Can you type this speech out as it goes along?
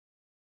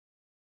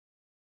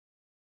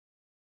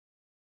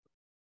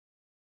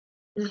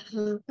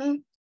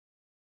Come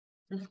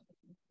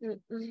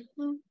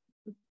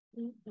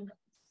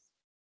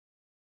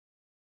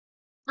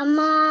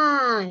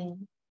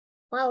on.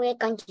 What are we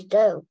going to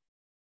do?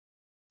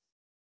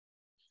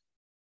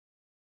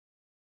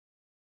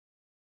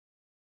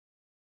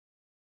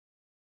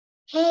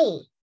 Hey,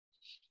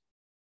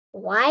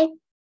 why?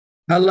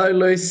 Hello,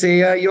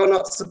 Lucia. You're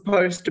not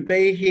supposed to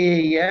be here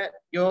yet.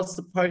 You're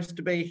supposed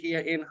to be here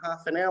in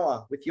half an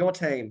hour with your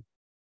team.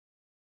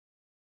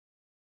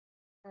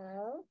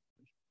 Oh.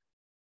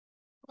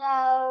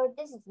 So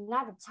this is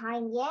not the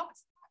time yet?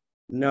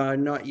 No,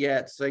 not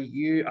yet. So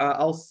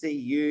I'll see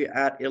you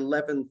at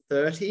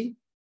 11:30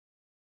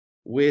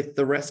 with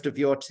the rest of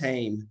your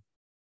team.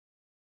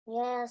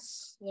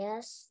 Yes,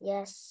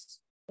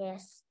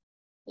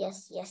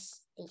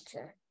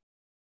 teacher.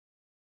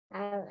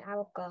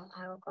 I'll go.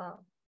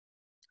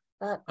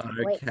 But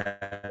Okay.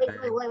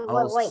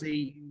 I'll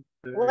see you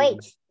soon.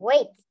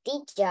 Wait,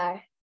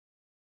 teacher.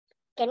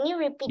 Can you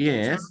repeat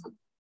Yes. the time?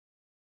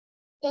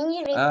 Can you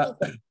repeat the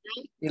time?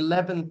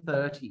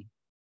 11:30.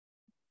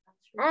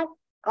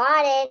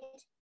 Got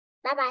it.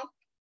 Bye-bye.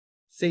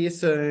 See you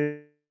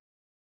soon.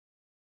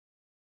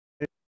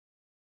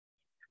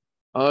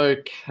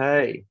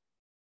 Okay.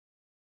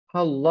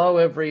 Hello,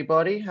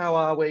 everybody. How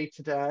are we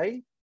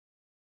today?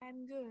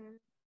 I'm good.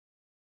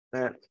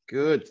 That's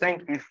good.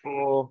 Thank you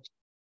for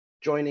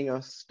joining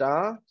us,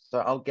 Star. So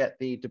I'll get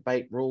the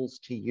debate rules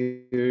to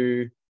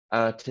you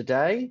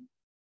today.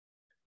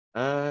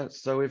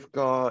 So we've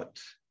got,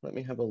 let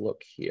me have a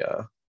look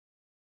here.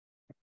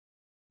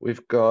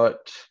 We've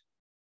got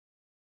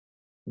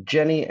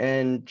Jenny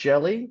and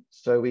Jelly.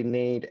 So we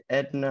need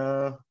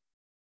Edna.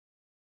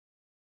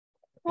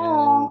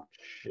 Hello.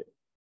 And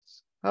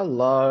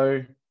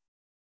hello.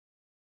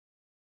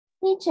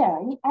 Teacher,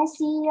 I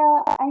see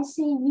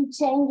you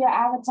change your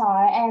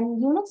avatar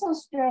and you look so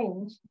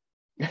strange.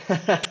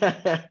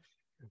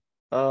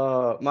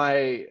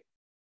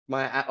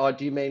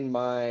 Do you mean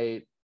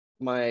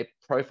my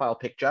profile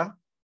picture?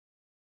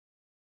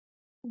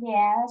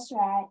 Yeah, that's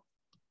right.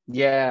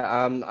 Yeah,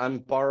 I'm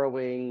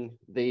borrowing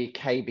the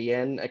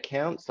KBN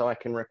account so I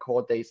can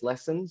record these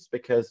lessons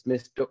because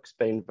Miss Duck's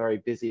been very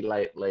busy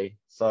lately.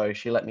 So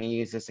she let me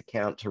use this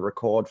account to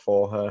record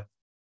for her.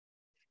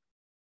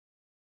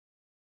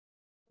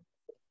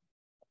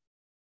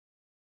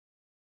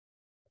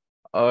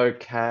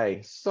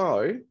 Okay,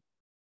 so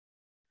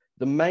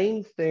the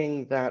main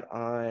thing that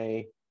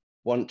I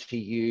want to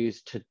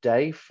use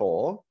today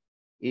for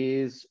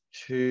is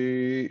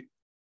to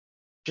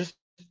just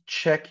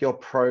check your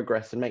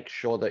progress and make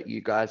sure that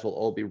you guys will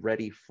all be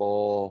ready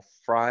for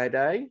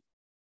Friday.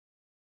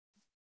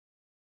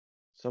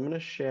 So I'm going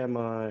to share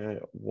my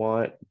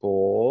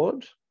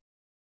whiteboard.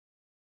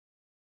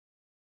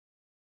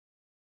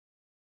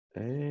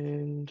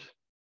 And,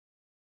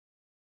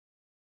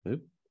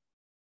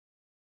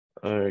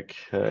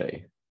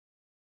 okay.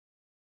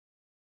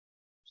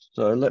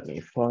 So let me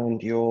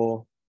find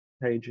your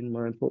page in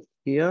my book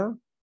here.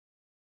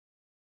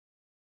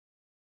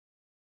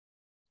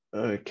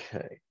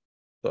 Okay,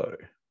 so.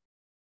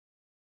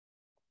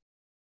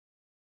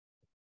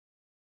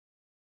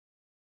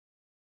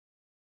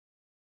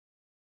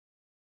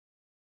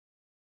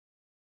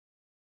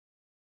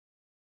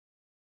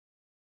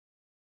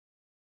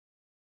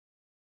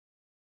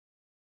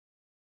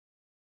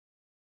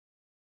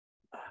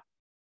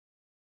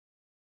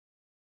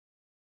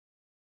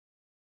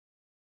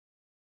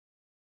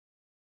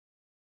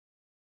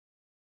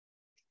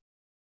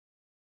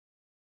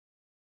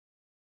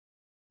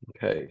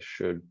 Okay,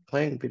 should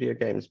playing video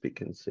games be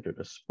considered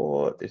a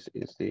sport? This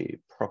is the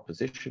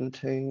proposition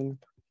team.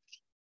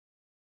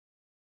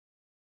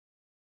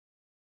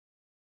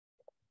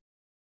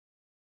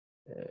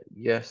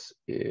 Yes,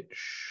 it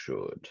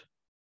should.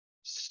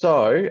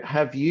 So,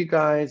 have you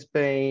guys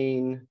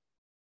been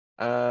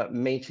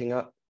meeting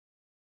up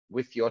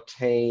with your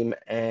team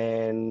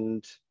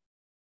and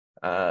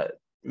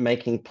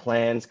making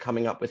plans,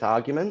 coming up with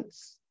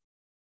arguments?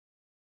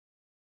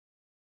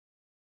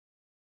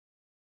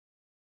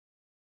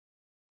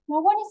 No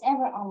one is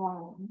ever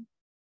online.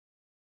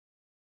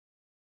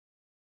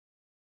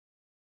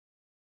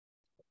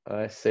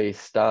 I see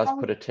Stars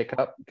put a tick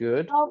up.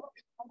 Good. No,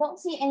 I don't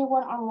see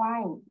anyone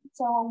online,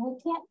 so we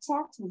can't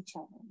chat to each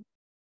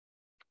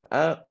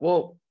other.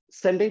 Well,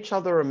 send each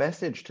other a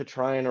message to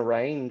try and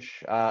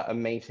arrange a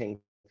meeting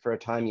for a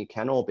time you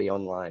can all be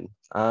online.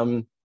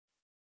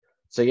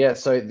 So yeah,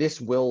 so this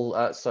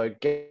will, so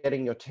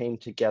getting your team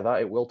together,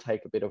 it will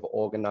take a bit of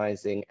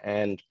organizing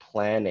and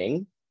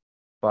planning,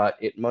 but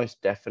it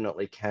most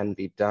definitely can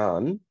be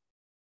done.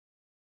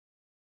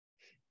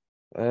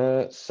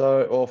 First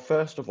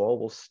of all,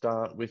 we'll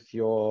start with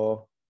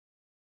your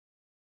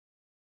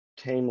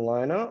team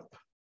lineup.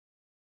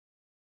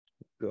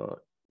 We've got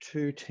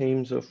 2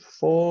 teams of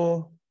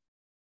 4.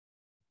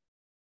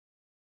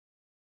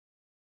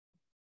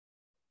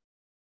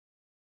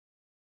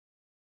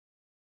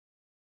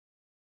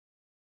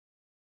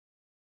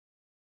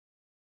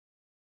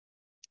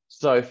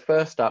 So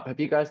first up, have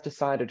you guys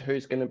decided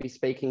who's going to be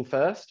speaking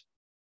first?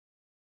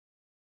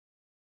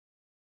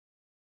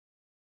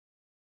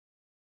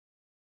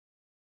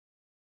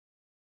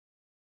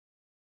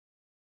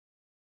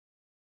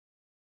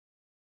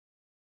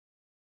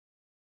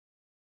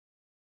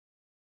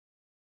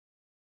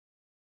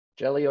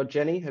 Jelly or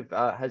Jenny,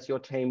 has your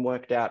team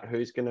worked out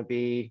who's going to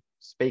be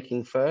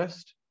speaking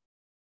first?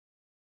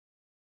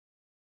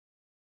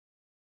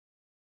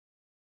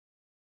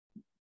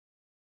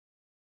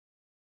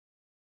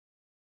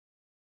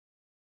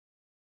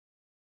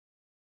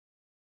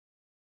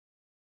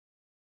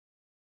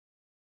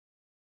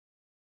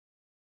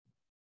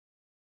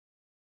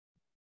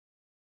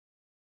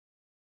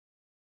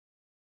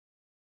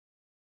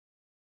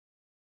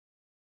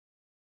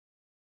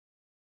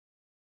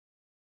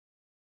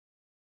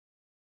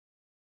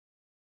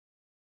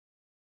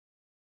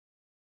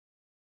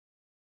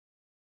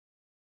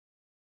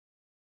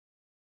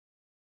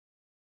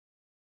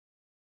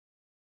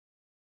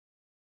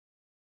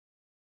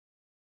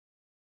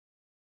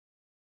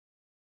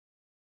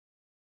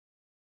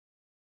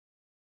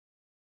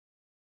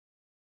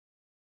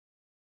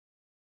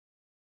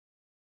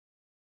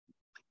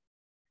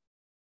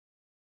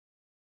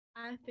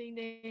 I think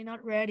they're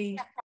not ready.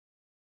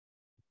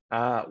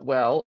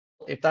 Well,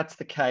 if that's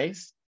the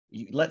case,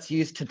 let's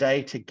use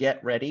today to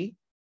get ready.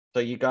 So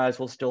you guys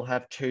will still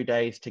have 2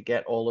 days to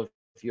get all of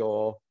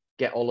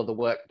the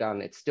work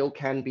done. It still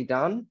can be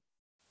done.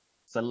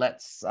 So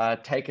let's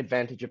take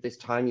advantage of this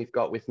time you've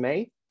got with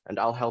me, and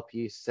I'll help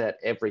you set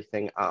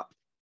everything up.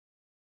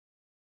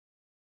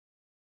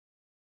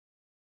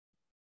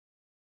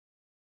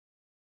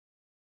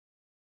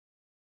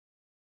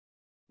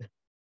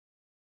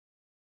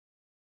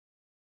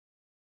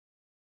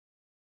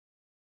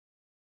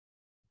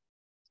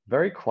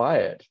 Very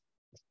quiet.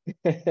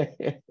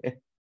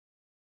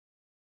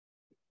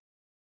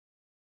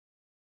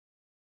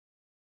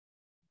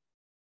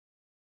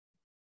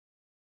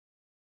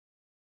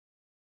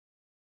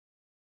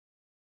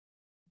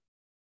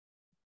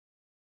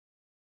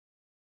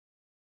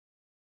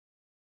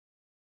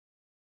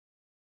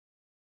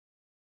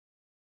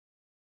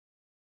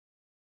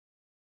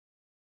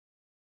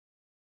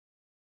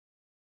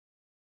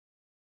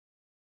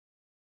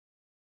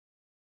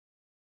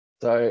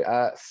 So,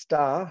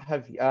 Star,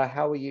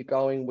 how are you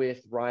going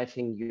with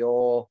writing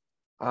your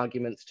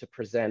arguments to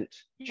present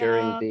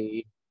during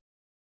the?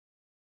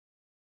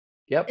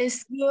 Yep.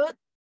 It's good.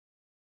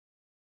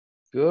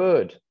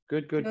 Good.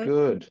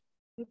 Good.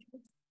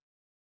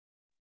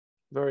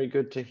 Very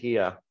good to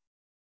hear.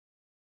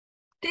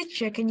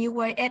 Teacher, can you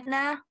wait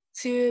Edna?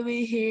 She will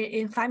be here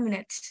in 5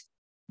 minutes.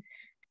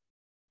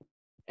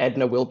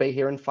 Edna will be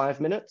here in 5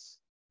 minutes.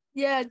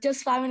 Yeah,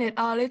 just 5 minutes.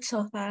 Oh, it's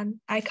so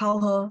fun. I call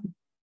her.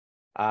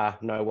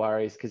 No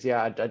worries, because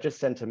yeah, I just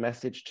sent a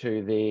message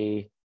to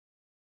the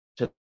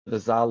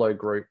Zalo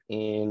group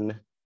I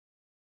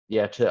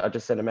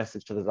just sent a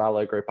message to the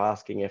Zalo group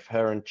asking if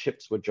her and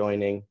Chips were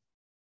joining.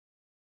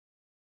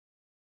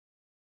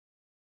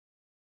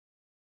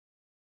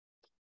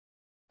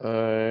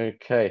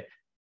 Okay.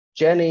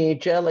 Jenny,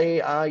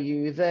 Jelly, are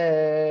you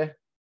there?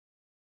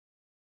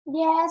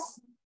 Yes.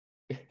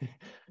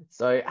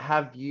 So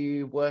have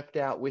you worked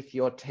out with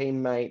your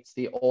teammates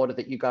the order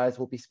that you guys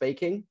will be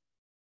speaking?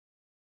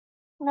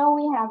 No,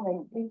 we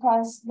haven't,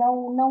 because no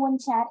one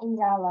chat in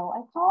Zalo.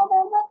 I called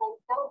them, but they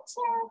don't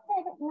chat.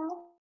 I don't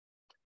know.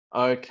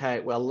 Okay,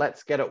 well,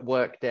 let's get it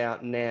worked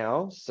out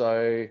now.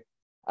 So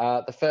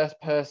the first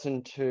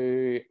person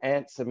to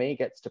answer me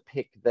gets to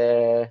pick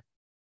their,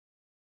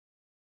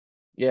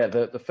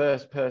 the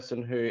first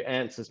person who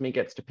answers me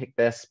gets to pick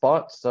their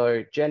spot.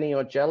 So Jenny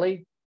or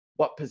Jelly,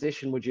 what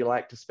position would you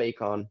like to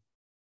speak on?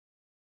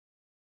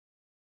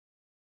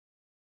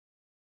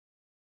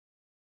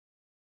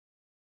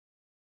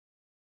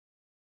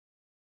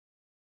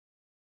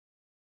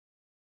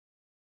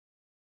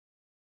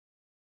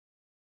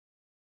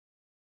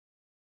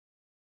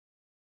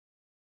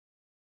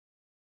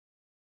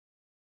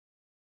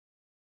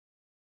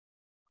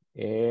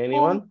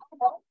 Anyone?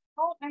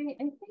 I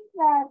think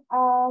that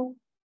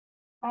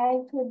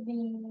I could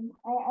be.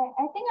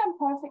 I think I'm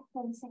perfect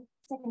for the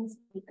second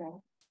speaker.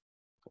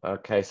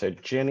 Okay, so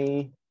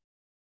Jenny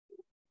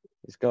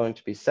is going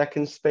to be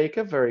second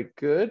speaker. Very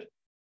good.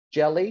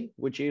 Jelly,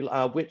 which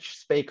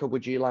speaker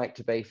would you like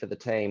to be for the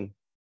team?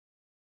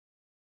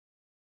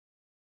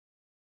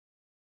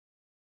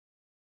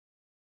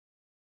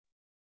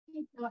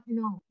 I don't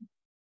know.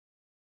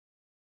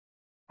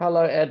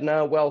 Hello,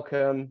 Edna,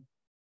 welcome.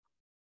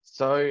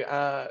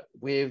 So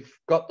we've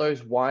got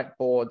those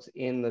whiteboards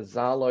in the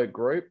Zalo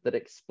group that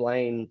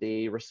explain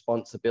the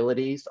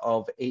responsibilities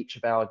of each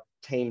of our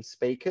team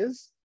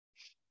speakers.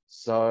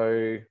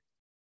 So,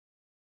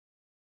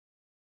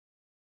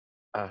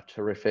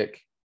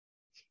 terrific.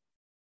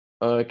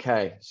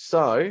 Okay,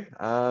 so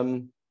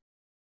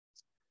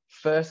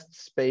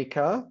first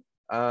speaker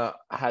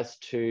has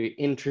to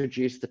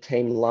introduce the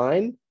team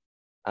line,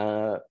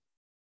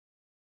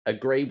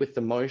 agree with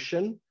the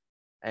motion,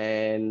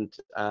 and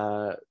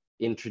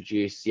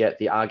introduce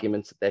the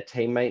arguments that their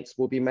teammates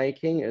will be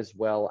making, as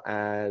well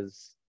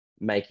as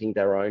making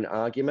their own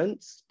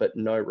arguments, but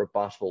no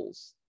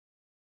rebuttals.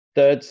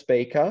 Third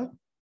speaker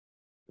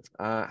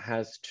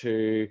has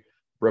to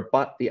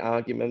rebut the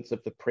arguments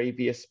of the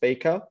previous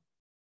speaker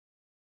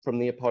from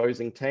the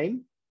opposing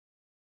team.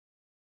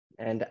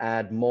 and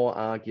add more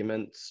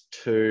arguments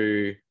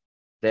to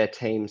their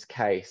team's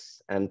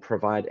case and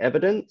provide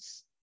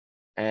evidence.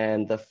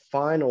 And the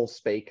final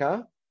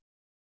speaker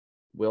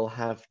will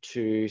have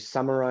to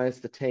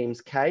summarize the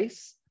team's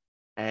case,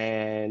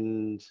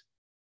 and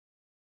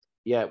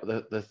yeah,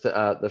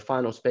 the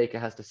final speaker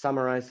has to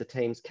summarize the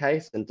team's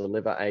case and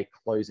deliver a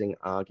closing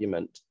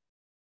argument.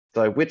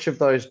 So which of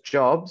those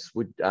jobs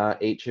would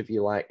each of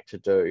you like to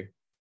do?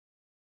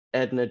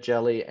 Edna,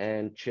 Jelly,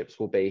 and Chips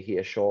will be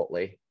here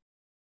shortly.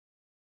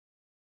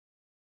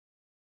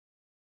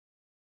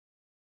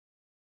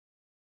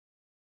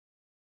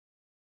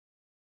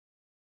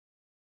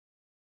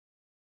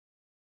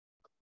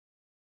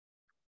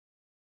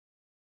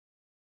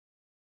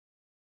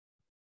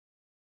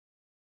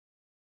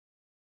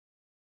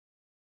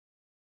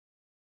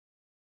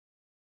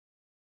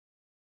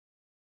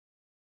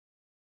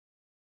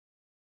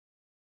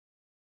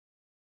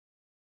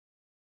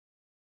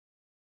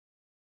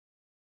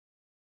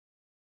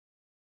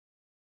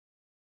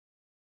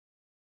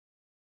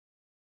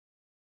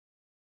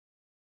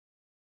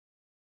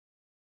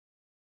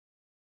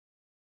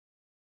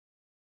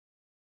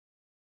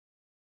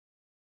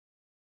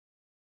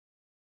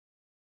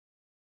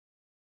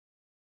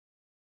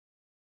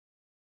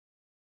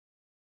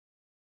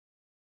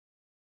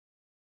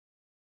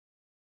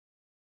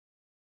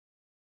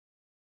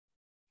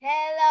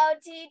 Hello,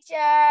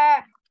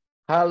 teacher.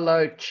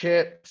 Hello,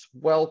 Chips,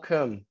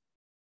 welcome.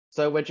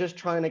 So we're just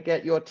trying to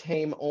get your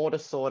team order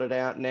sorted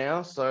out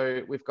now.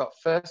 So we've got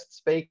first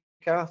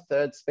speaker,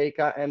 third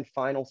speaker, and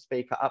final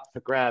speaker up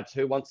for grabs.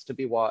 Who wants to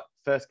be what?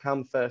 First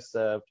come, first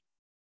served.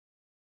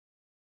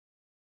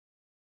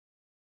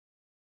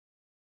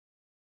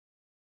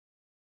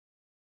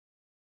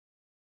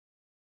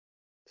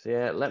 So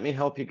yeah, let me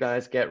help you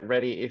guys get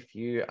ready if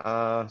you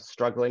are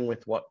struggling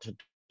with what to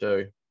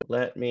do.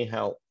 Let me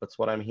help. That's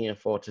what I'm here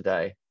for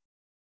today.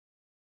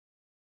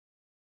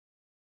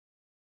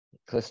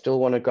 I still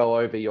want to go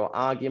over your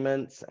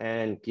arguments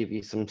and give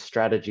you some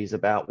strategies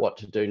about what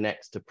to do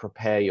next to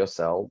prepare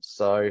yourselves.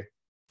 So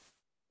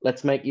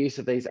let's make use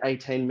of these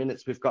 18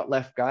 minutes we've got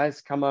left,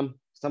 guys. Come on,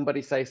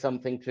 somebody say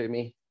something to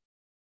me.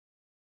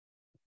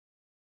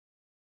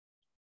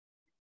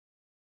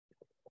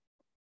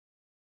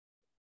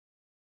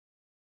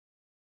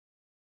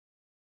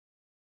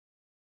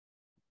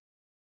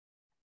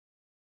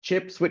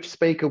 Chips, which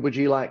speaker would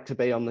you like to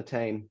be on the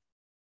team?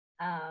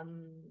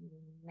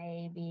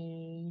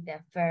 Maybe the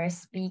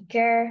first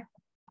speaker.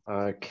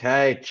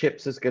 Okay,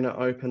 Chips is going to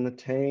open the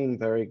team.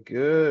 Very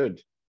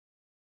good.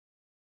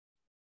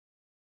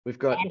 We've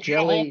got And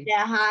Jelly. I am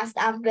the host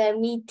of the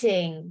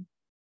meeting.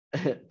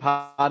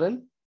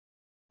 Pardon?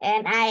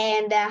 And I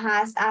am the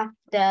host of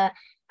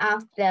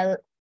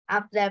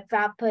the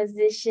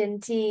proposition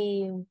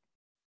team.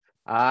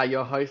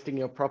 You're hosting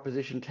your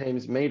proposition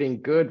team's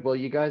meeting. Good. Well,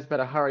 you guys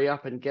better hurry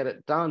up and get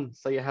it done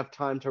so you have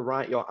time to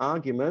write your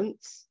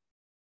arguments.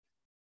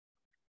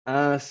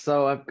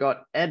 So I've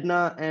got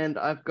Edna and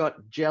I've got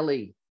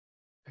Jelly.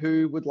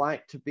 Who would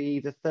like to be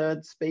the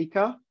third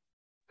speaker?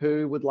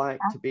 Who would like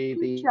to be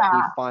the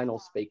final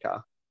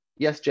speaker?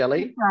 Yes,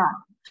 Jelly?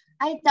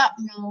 I don't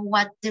know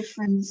what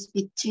difference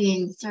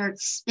between third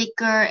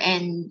speaker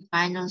and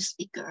final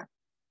speaker.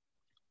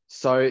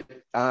 So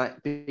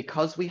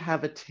because we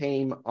have a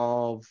team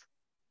of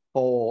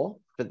 4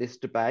 for this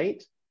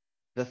debate,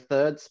 the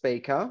third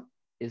speaker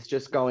is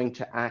just going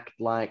to act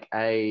like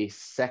a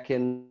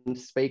second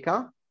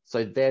speaker.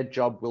 So their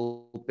job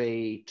will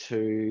be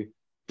to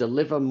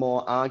deliver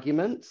more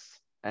arguments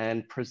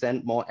and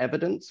present more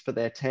evidence for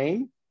their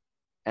team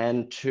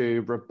and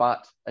to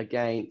rebut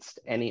against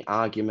any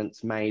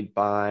arguments made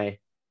by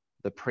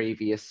the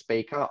previous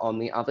speaker on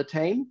the other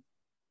team.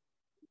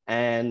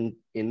 And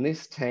in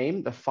this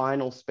team, the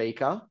final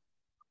speaker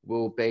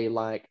will be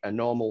like a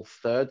normal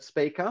third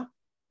speaker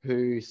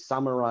who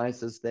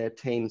summarizes their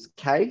team's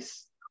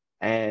case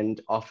and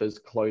offers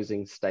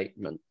closing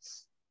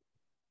statements.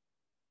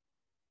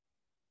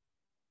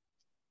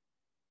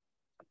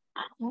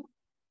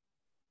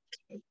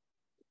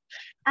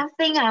 I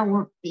think I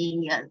would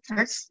be a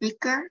third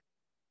speaker.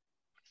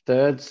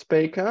 Third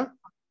speaker,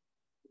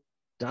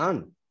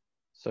 done.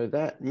 So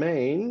that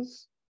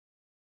means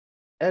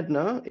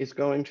Edna is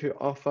going to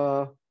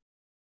offer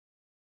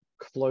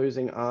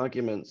closing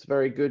arguments.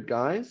 Very good,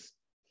 guys.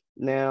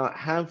 Now,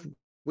 have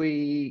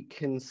we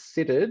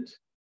considered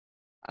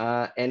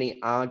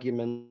any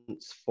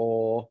arguments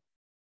for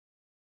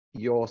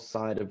your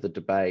side of the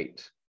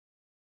debate?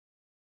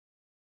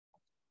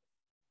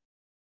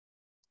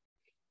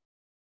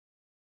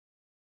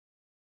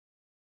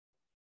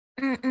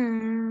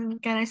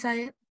 Can I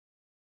say it?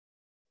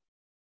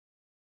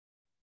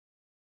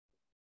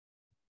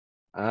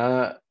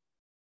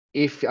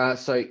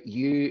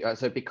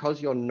 So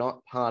because you're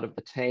not part of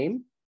the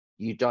team,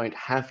 you don't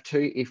have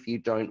to if you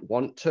don't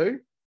want to,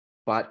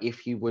 but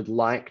if you would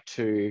like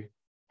to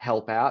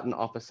help out and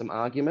offer some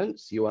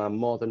arguments, you are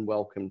more than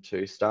welcome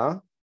to,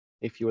 Star,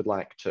 if you would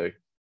like to.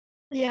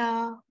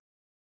 Yeah.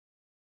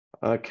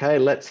 Okay,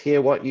 let's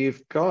hear what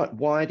you've got.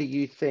 Why do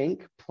you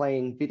think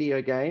playing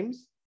video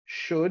games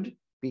should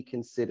be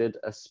considered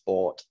a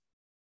sport?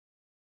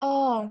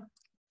 Oh,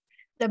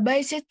 the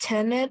basic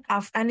tenet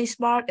of any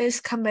sport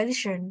is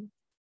competition.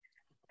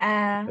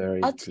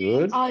 Very A team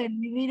good. or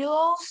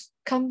individuals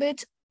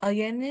compete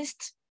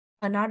against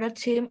another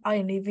team or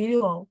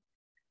individual,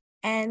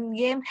 and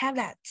games have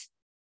that.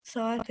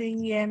 So I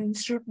think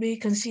games should be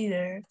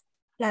considered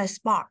like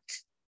sport.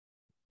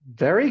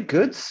 Very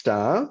good,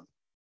 Star.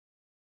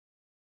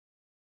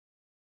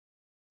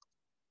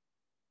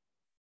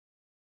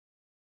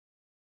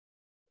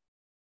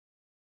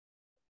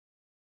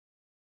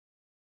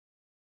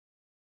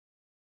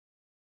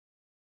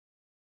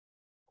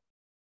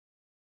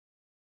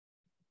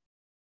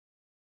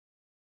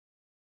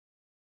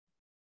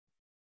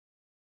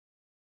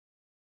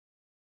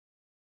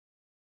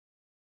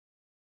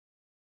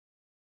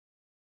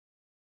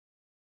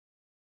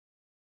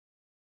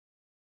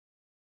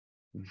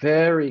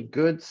 Very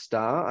good,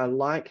 Star. I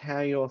like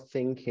how you're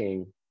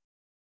thinking.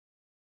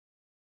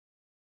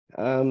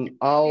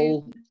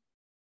 I'll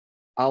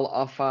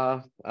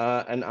offer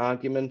an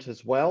argument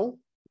as well.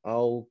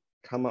 I'll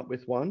come up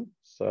with one.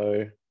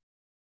 So,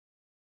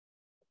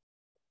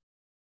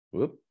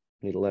 whoop,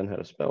 need to learn how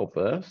to spell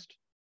first.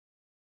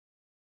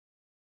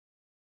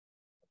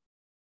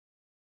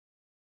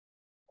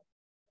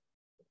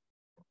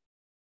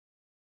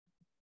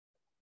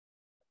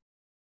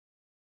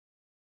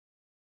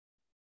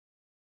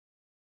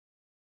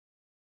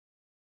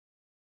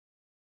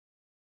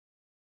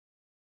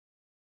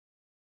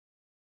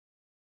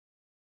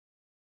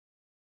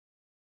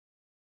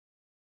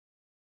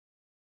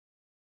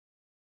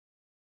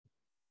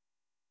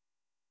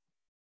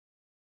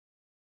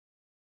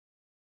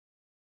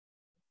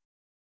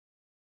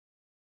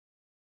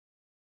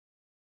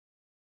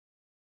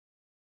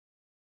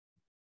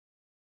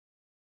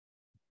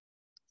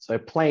 So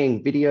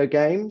playing video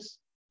games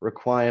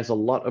requires a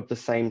lot of the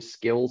same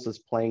skills as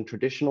playing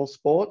traditional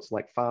sports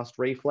like fast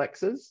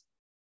reflexes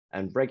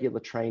and regular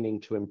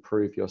training to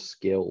improve your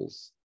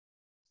skills.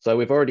 So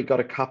we've already got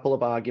a couple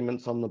of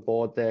arguments on the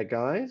board there,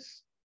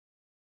 guys.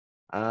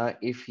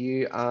 If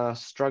you are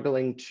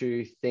struggling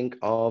to think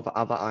of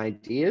other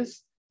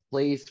ideas,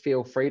 please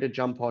feel free to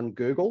jump on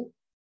Google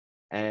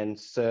and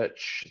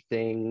search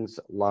things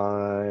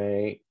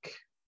like,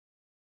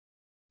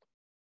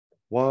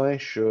 why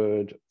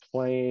should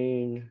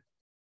playing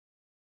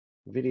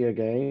video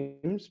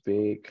games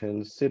be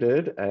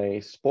considered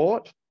a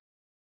sport?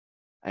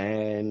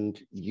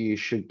 And you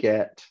should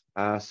get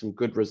some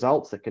good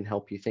results that can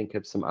help you think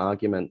of some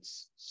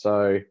arguments.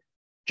 So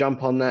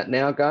jump on that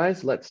now,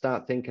 guys. Let's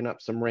start thinking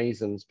up some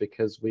reasons,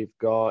 because we've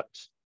got,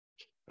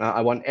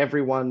 I want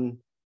everyone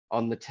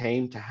on the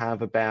team to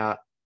have about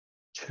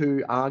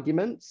 2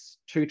 arguments,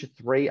 2 to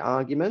 3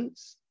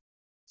 arguments.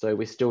 So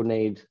we still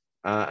need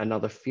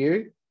another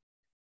few.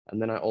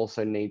 And then I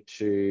also need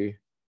to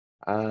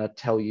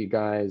tell you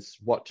guys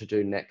what to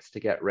do next to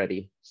get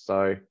ready.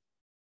 So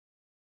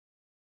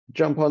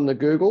jump on the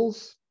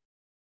Googles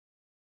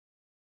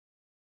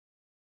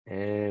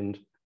and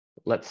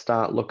let's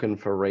start looking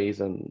for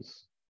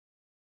reasons.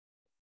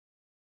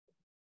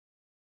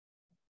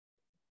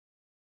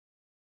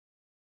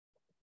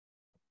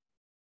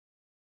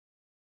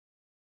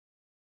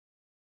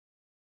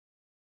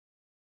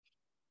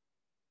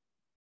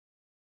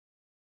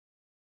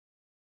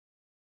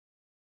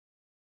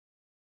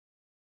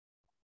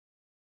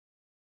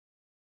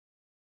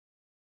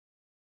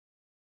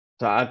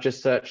 So I've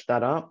just searched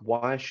that up.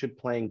 Why should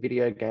playing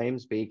video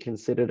games be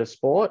considered a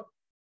sport?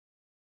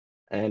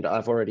 And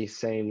I've already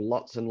seen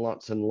lots and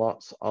lots and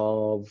lots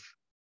of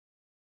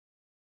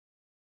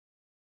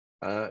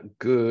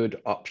good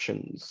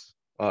options,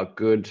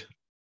 good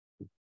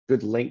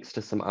links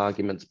to some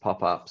arguments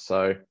pop up.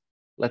 So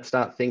let's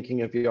start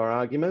thinking of your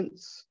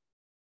arguments.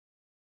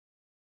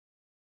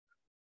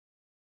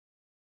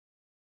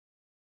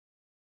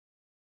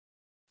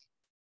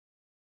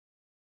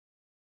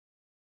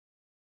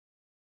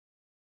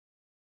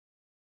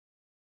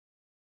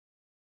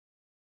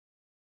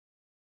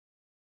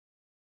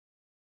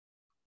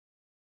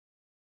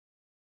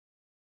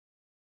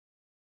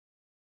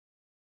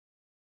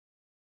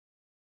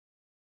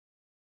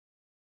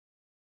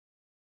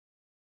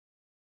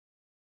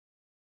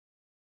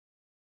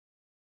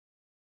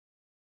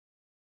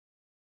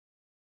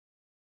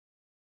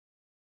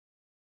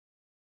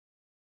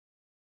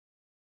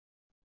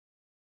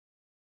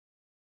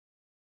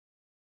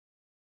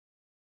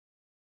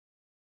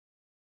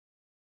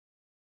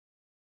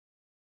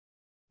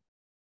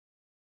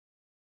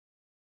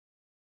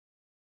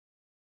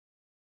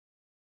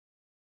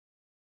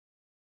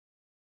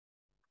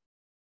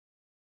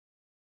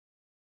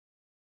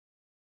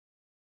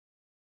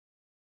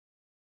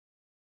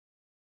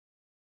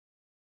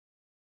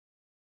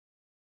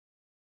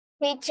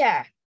 Teacher,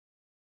 I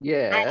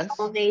Yes.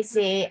 only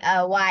see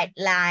a white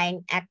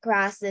line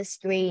across the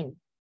screen.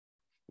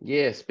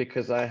 Yes,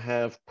 because I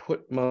have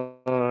put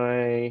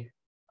my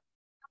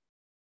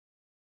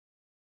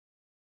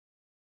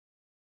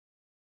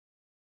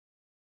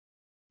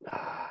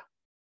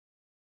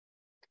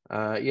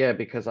yeah,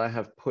 because I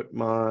have put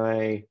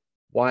my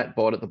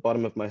whiteboard at the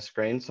bottom of my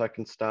screen so I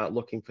can start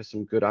looking for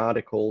some good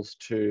articles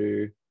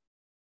to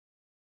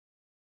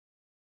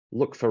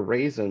look for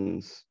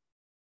reasons.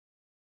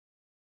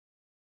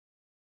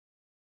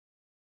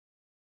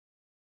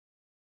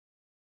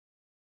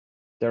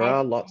 There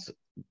are lots of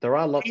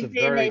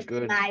very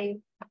good. My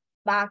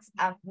box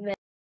of milk.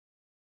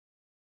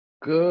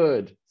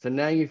 Good. So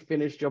now you've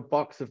finished your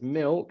box of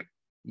milk,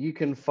 you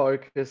can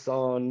focus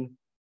on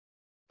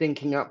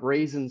thinking up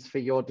reasons for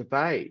your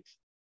debate.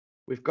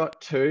 We've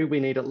got 2, we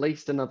need at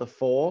least another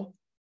 4.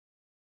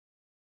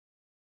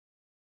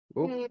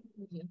 Oop.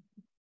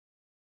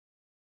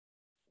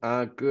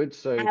 Good,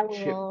 so I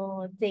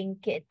will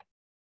think it.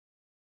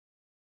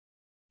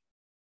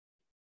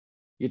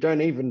 You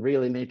don't even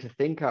really need to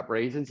think up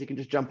reasons. You can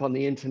just jump on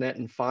the internet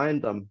and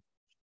find them.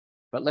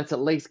 But let's at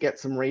least get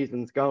some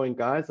reasons going,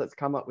 guys. Let's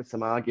come up with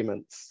some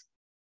arguments.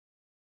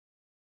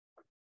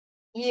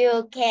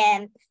 You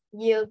can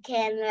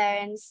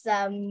learn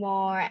some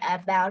more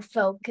about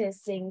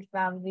focusing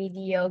from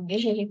video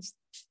games.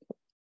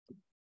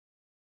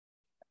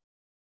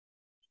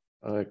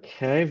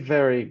 Okay,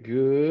 very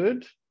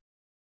good.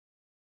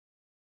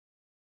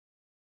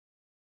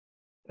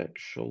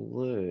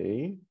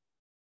 Actually,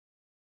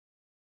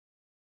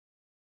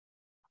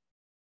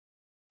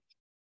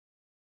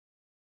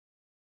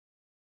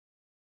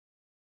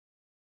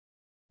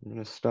 I'm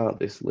going to start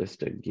this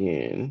list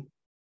again.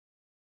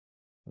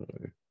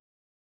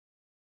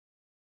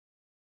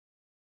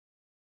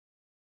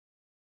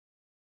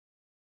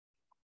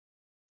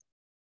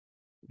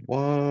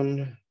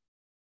 One.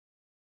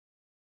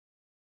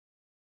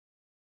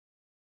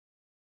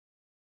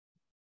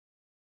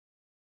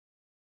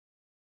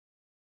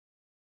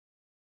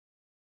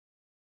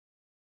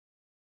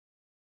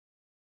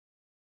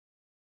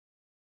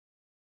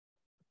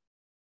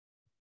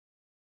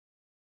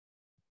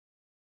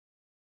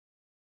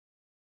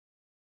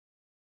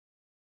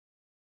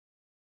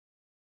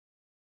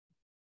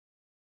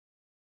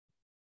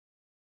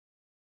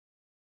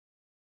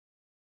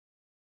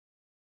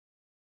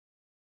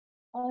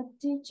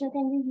 Teacher,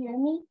 can you hear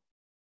me?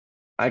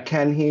 I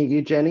can hear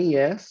you, Jenny,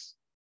 yes.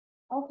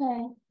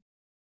 Okay.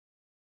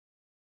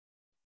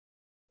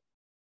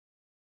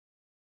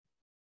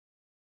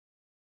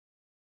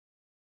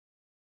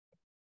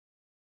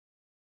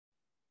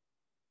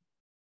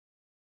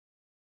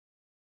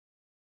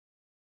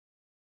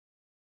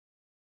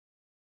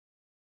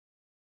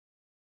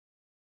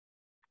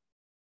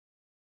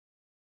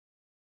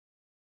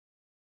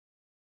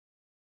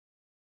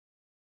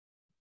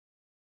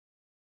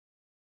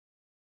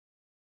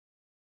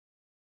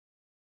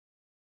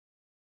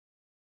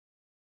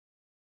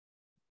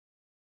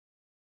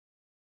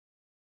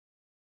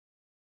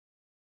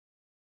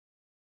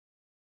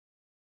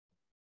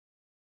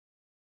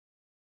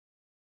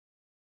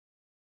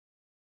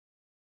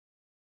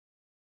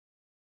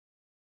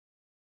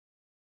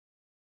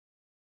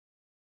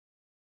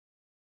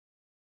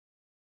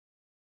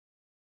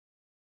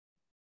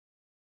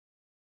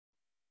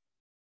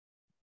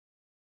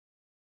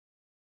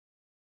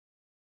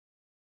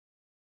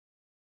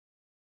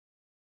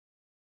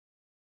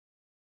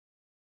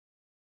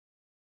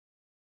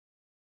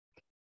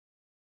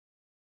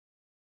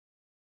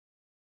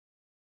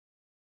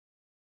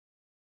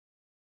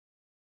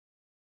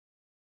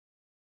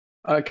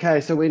 Okay,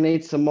 so we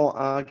need some more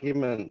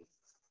arguments.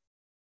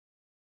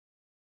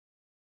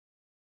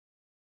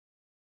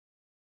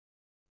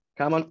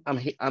 Come on,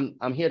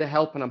 I'm here to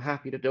help and I'm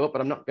happy to do it,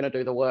 but I'm not going to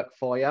do the work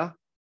for you.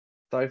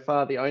 So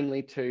far, the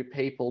only 2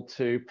 people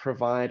to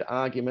provide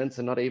arguments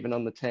are not even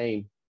on the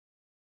team.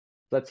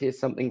 Let's hear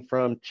something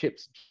from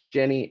Chips,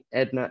 Jenny,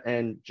 Edna,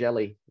 and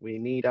Jelly. We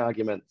need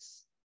arguments.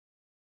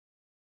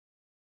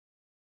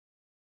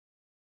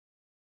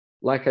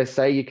 Like I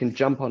say, you can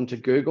jump onto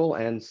Google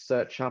and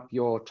search up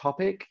your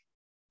topic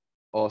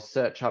or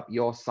search up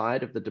your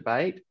side of the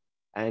debate,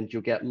 and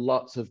you'll get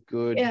lots of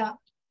good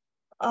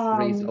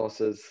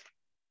resources.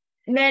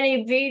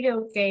 Many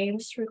video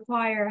games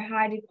require a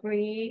high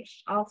degree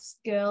of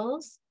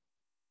skills,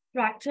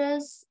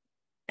 practice,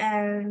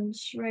 and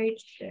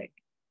strategic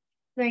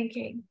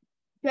thinking.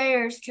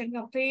 Players can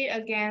compete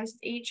against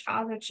each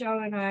other to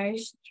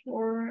organize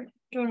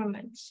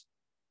tournaments,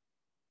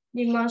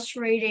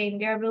 demonstrating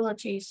their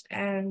abilities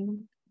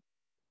and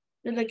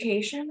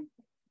dedication.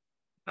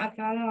 I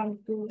got it on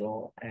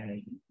Google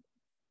and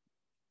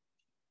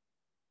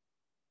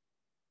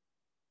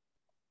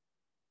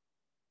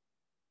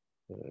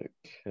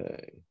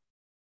Okay.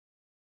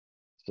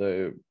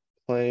 So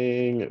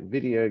playing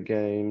video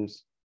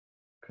games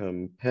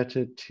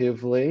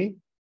competitively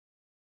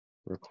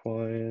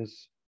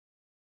requires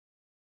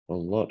a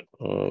lot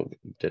of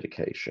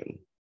dedication.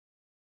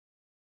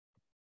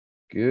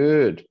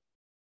 Good.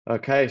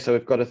 Okay, so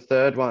we've got a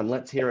 3rd one.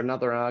 Let's hear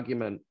another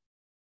argument.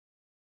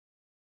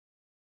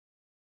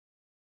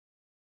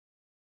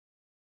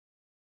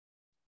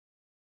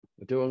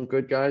 We're doing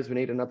good, guys. We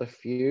need another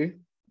few.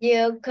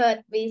 You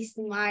could be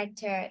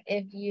smarter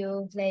if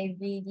you play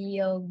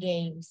video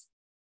games.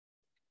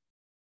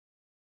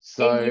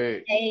 So if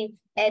you play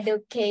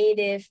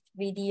educative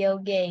video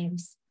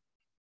games.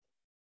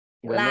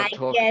 We're not Like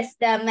talking. guess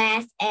the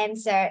math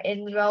answer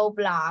in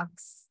Roblox.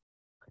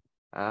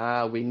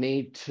 We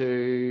need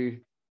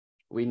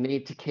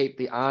to keep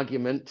the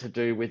argument to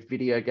do with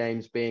video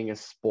games being a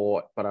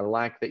sport, but I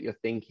like that you're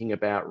thinking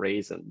about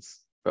reasons.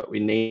 But we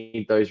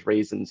need those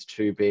reasons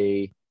to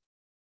be,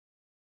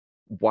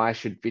 why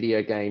should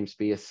video games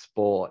be a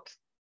sport?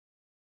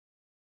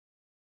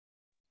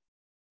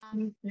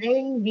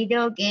 Playing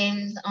video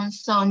games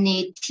also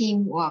need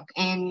teamwork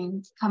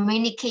and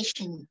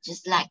communication,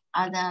 just like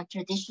other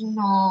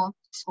traditional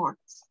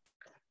sports.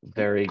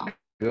 Very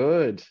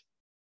good.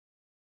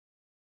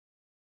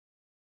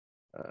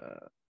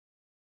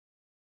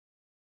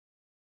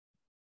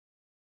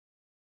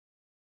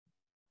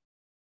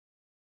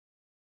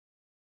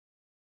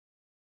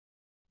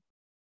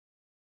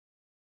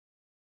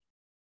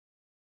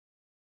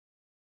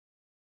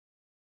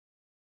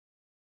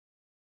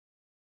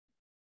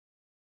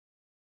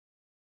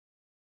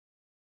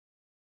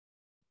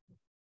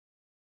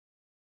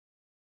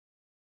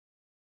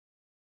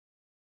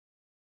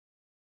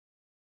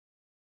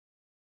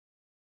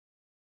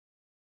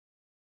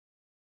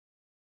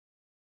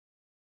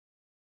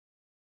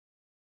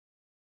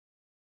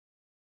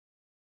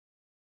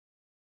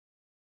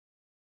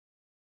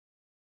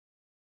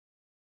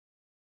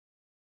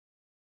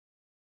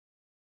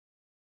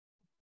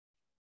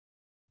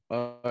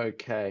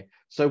 Okay,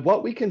 so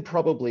what we can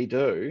probably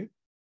do,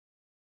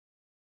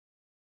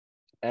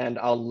 and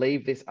I'll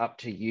leave this up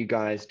to you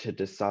guys to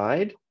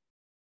decide,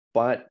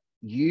 but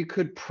you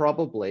could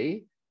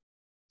probably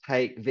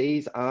take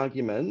these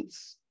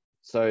arguments,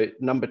 so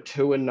number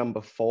 2 and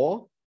number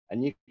 4,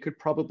 and you could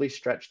probably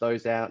stretch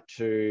those out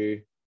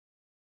to,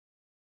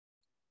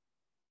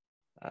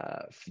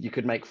 you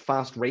could make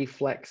fast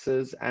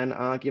reflexes an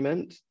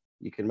argument.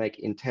 You can make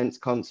intense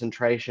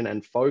concentration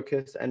and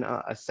focus and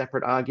a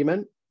separate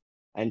argument.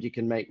 And you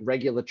can make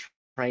regular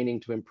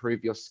training to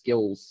improve your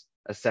skills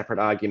a separate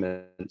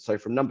argument. So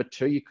from number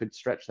 2, you could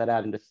stretch that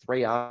out into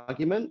 3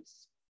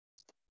 arguments,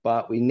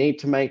 but we need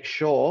to make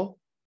sure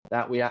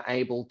that we are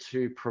able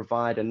to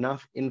provide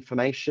enough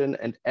information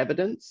and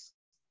evidence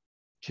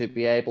to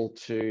be able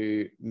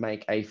to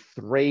make a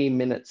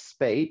 3-minute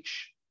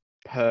speech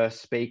per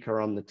speaker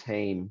on the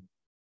team.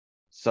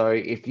 So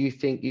if you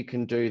think you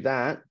can do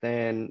that,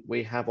 then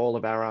we have all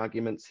of our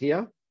arguments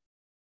here,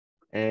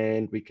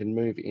 and we can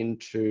move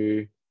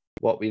into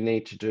what we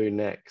need to do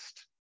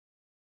next.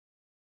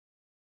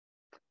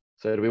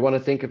 So do we want to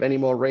think of any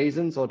more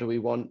reasons, or do we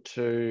want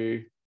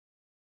to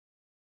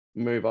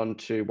move on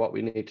to what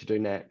we need to do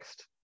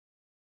next?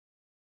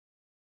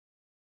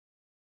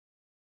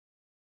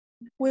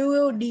 We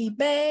will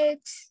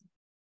debate.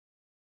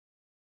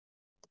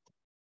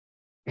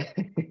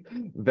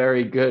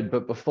 Very good.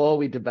 But before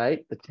we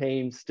debate, the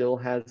team still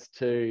has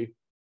to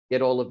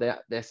get all of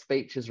their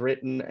speeches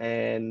written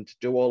and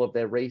do all of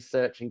their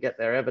research and get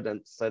their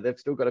evidence. So they've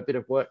still got a bit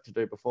of work to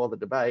do before the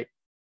debate.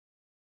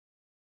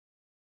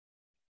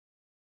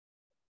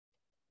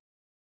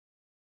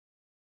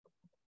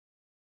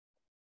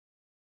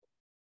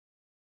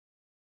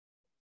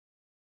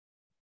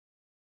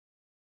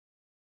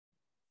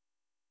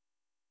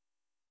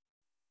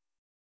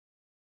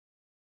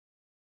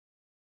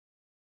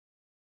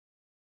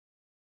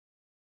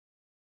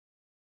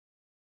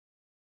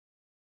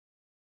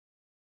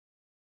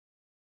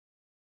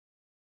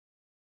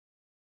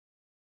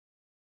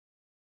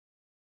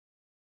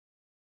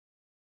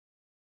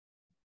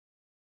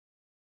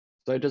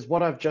 So does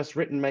what I've just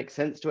written make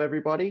sense to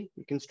everybody?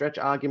 You can stretch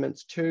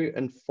arguments 2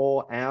 and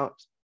 4 out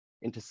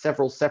into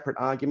several separate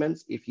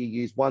arguments if you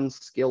use one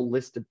skill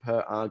listed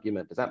per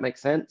argument. Does that make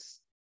sense?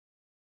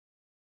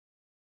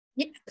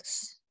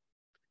 Yes.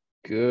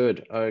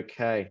 Good,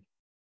 okay.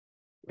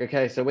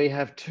 Okay, so we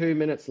have 2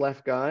 minutes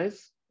left,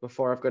 guys,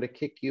 before I've got to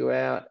kick you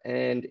out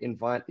and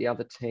invite the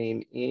other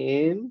team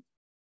in.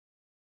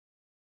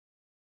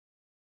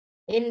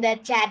 In the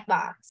chat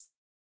box.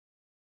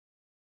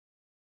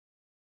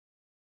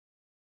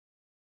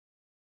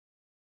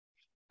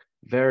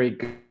 Very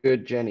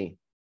good, Jenny.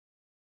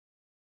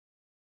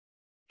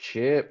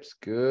 Chips,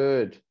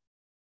 good.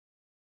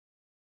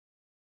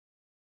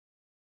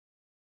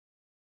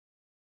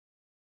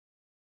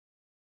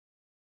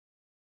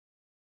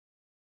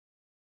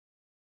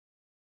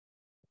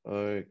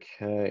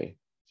 Okay,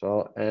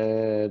 so I'll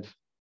add.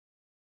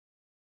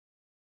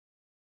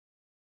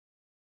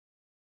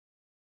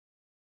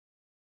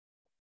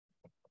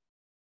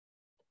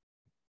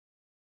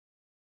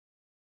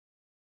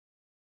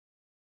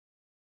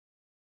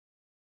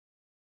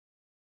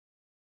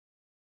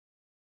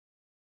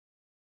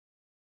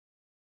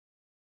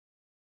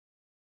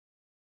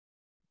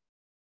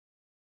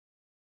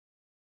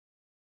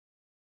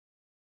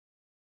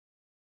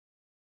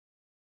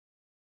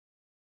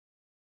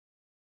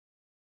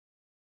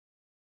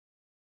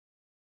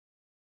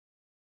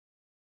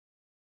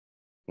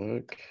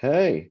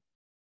 Okay,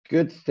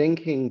 good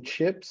thinking,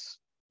 Chips.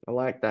 I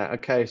like that.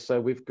 Okay,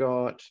 so we've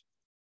got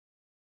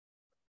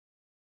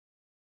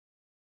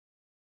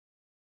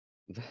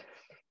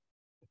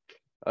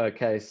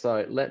okay,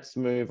 so let's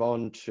move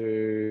on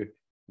to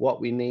what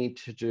we need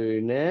to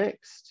do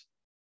next.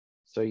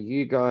 So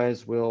you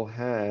guys will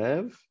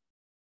have,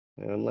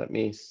 and let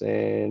me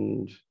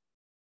send,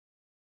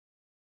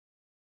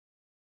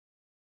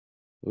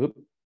 whoop.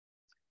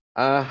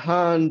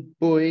 Han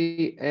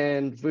Bui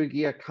and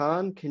Vugia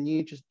Khan, can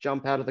you just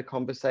jump out of the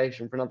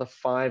conversation for another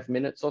 5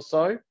 minutes or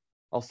so?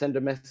 I'll send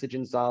a message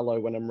in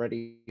Zalo when I'm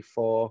ready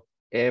for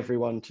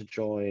everyone to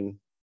join.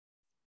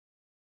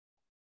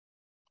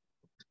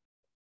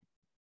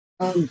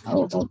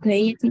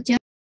 Okay, teacher.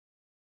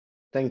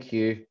 Thank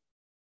you.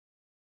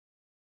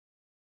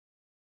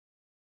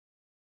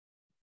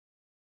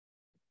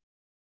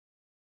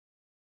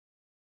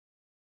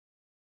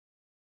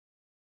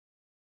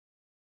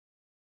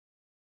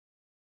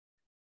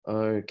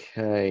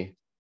 Okay,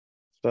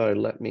 so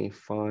let me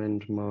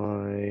find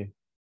my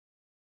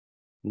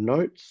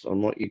notes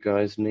on what you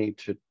guys need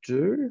to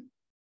do.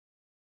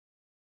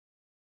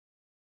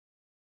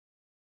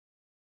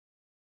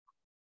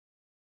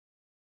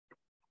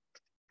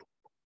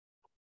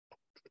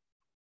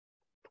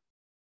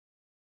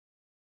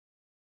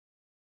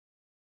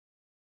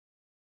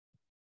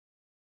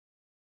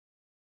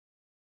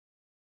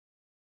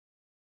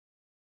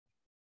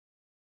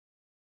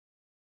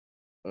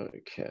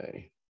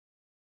 Okay.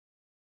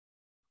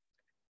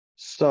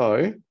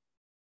 So,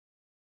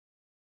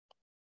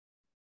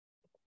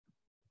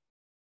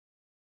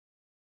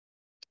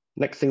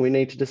 next thing we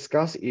need to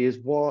discuss is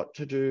what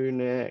to do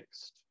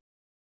next.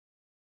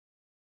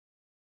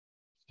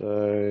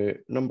 So,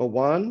 number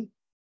one,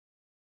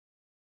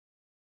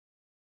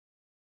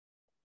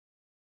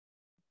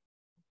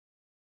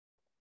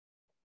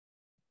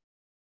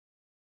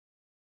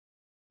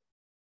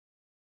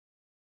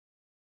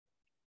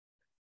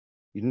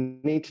 you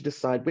need to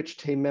decide which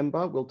team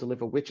member will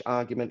deliver which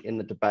argument in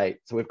the debate.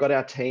 So we've got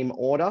our team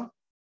order.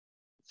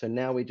 So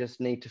now we just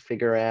need to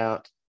figure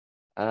out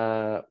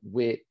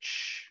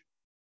which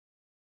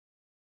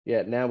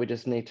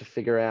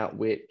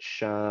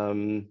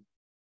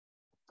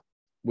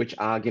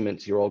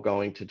arguments you're all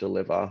going to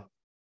deliver.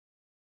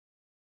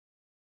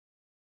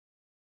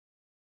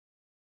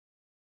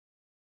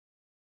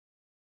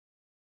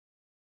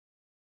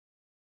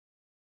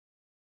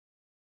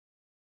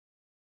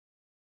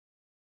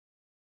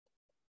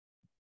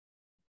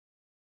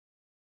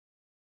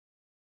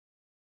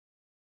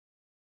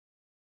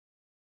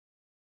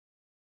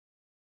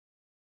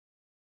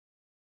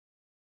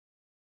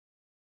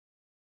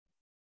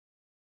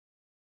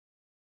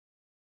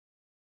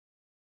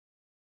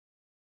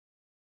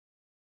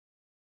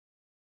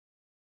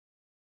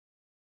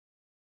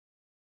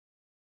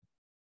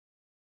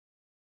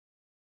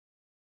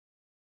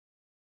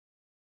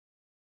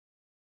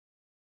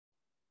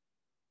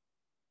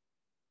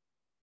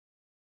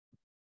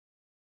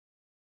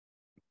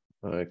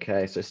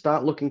 Okay, so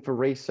start looking for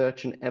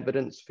research and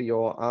evidence for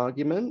your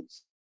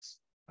arguments.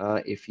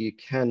 If you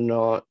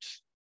cannot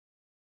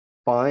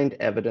find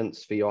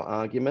evidence for your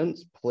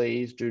arguments,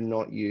 please do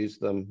not use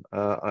them.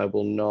 I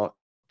will not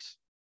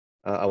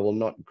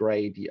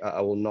grade you,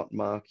 I will not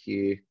mark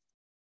you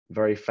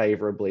very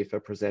favorably for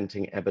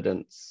presenting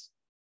evidence,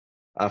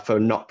 for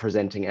not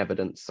presenting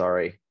evidence,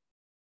 sorry.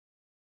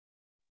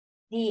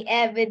 The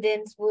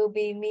evidence will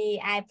be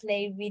me. I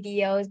play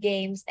video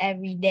games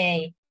every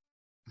day.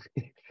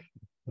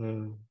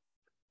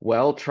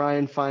 Well, try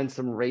and find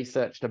some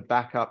research to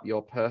back up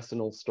your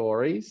personal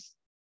stories.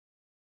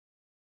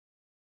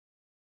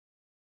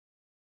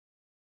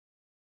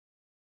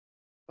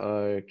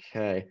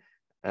 Okay,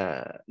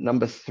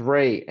 number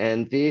 3,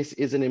 and this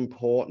is an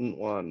important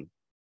one.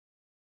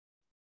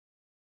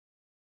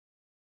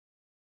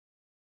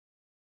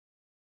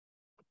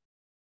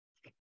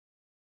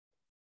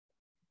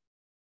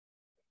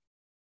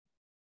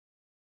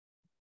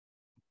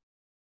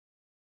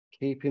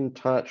 Keep in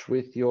touch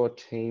with your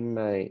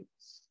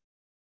teammates.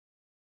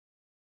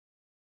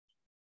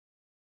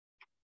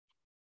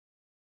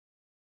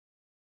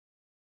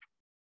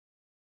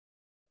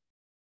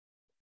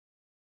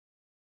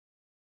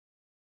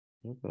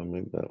 I'll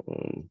move that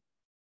one.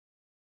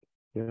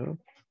 Yeah.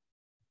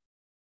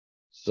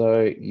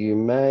 So you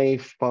may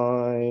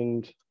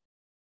find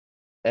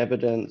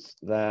evidence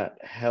that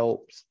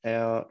helps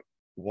out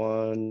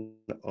one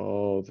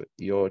of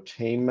your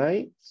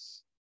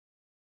teammates,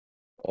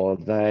 or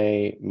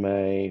they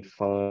may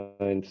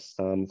find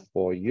some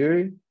for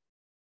you.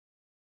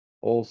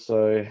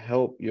 Also,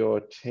 help your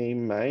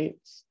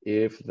teammates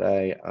if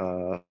they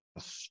are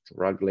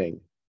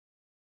struggling.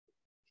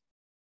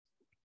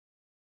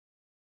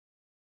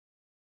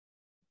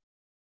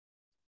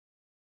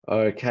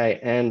 Okay,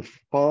 and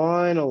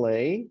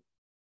finally,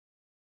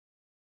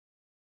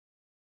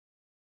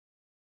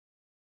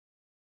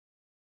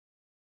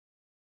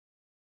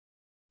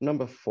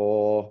 number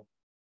 4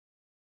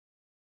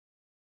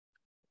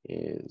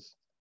 is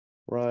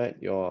write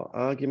your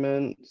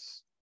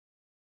arguments,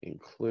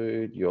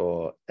 include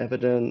your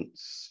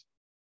evidence,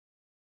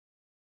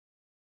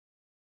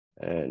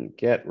 and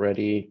get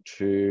ready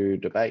to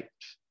debate.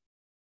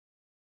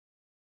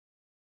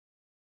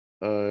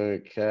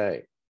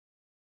 Okay.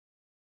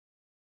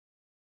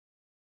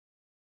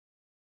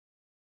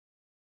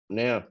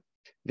 Now,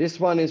 this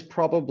one is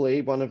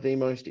probably one of the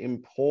most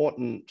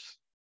important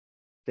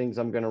things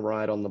I'm going to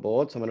write on the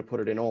board. So I'm going to put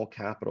it in all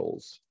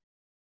capitals.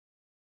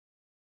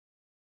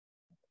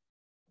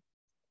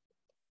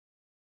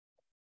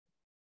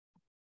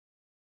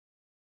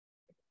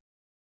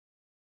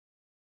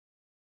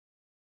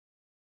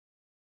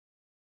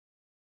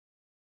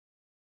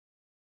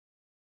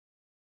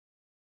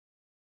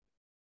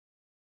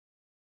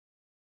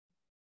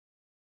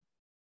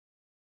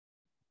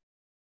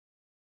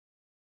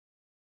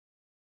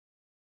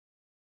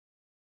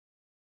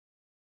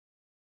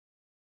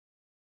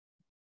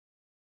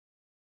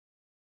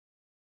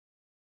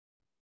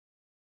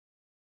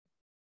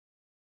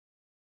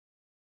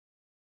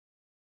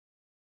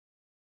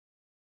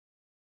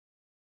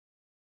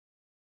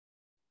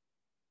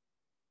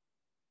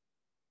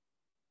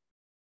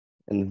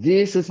 And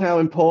this is how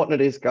important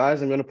it is,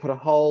 guys. I'm going to put a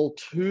whole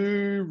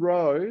 2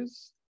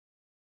 rows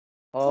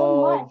of,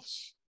 So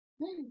much.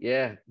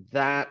 yeah,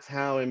 that's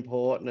how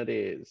important it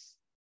is.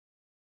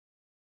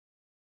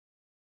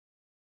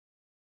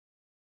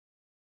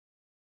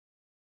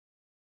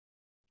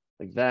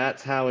 Like,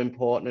 that's how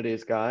important it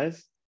is,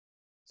 guys.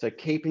 So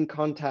keep in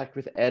contact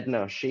with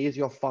Edna. She is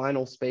your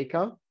final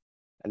speaker,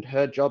 and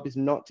her job is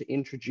not to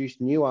introduce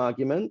new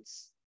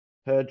arguments.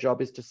 Her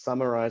job is to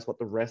summarize what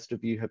the rest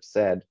of you have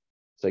said.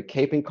 So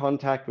keep in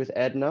contact with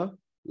Edna.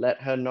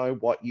 Let her know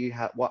what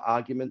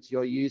arguments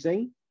you're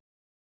using,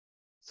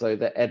 so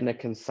that Edna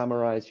can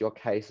summarize your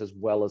case as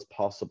well as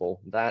possible.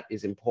 That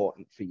is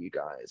important for you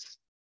guys.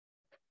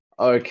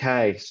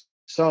 Okay,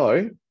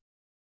 so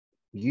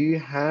you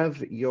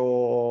have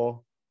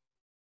your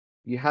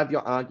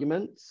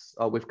arguments.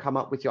 We've come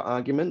up with your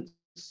arguments.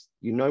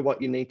 You know what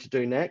you need to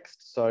do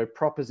next. So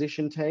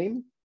proposition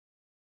team,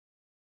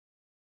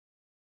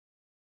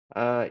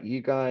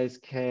 you guys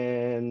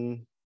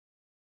can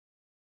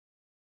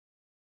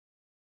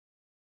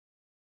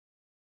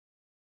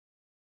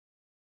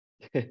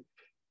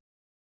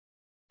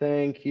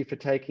thank you for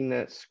taking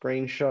that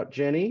screenshot,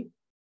 Jenny.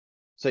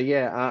 So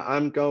yeah,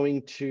 I'll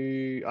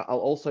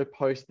also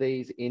post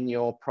these in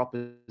your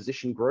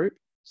proposition group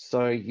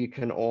so you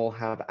can all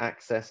have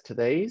access to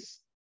these.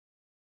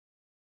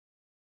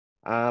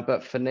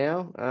 But for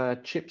now,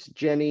 Chips,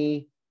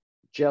 Jenny,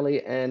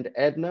 Jelly, and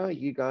Edna,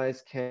 you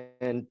guys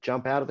can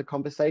jump out of the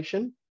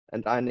conversation,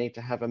 and I need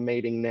to have a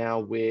meeting now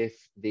with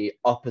the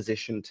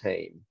opposition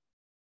team.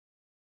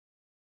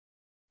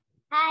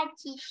 Hi,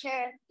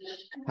 teacher.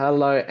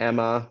 Hello,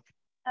 Emma.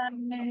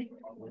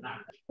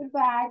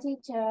 Goodbye,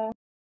 teacher.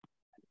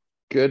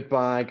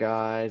 Goodbye,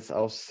 guys.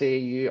 I'll see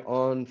you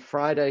on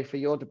Friday for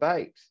your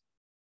debate.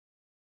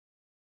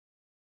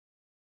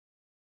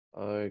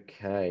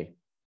 Okay.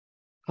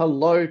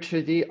 Hello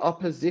to the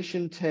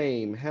opposition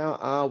team. How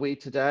are we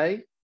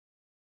today?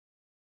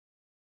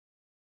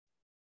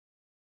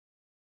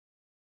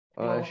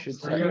 I should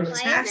say.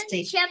 Why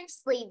isn't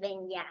Chips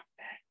leaving yet?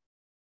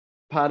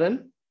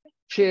 Pardon?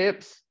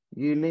 Chips,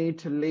 you need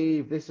to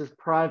leave. This is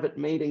private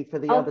meeting for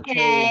the other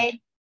team.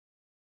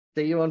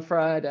 See you on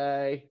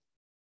Friday.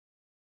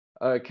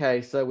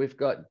 Okay, so we've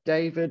got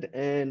David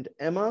and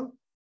Emma.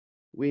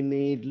 We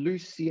need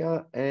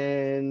Lucia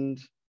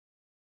and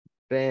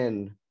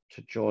Ben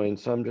to join.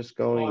 So I'm just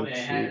going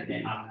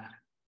to...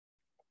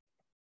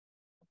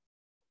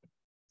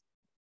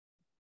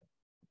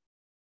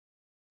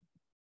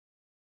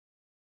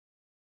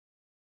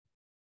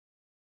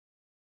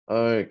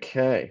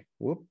 Okay.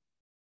 Whoop.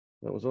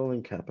 That was all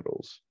in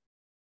capitals.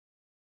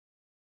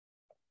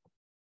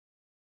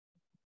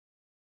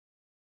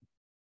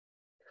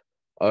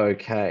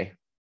 Okay.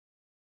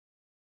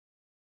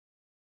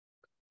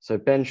 So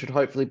Ben should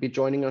hopefully be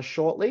joining us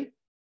shortly.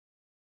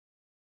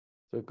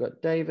 So we've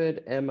got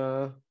David,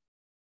 Emma,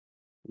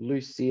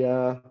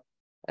 Lucia,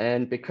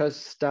 and because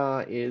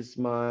Star is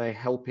my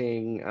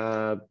helping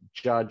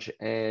judge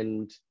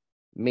and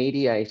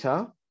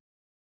mediator,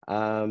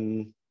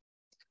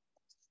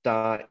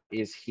 Star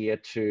is here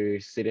to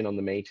sit in on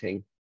the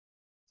meeting.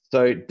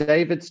 So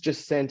David's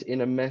just sent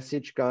in a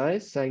message,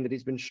 guys, saying that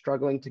he's been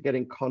struggling to get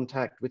in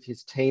contact with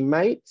his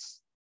teammates.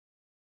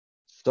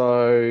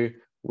 So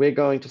we're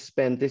going to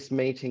spend this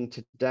meeting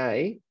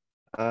today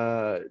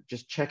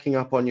just checking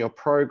up on your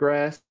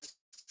progress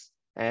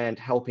and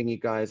helping you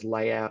guys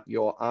lay out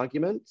your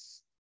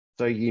arguments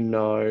so you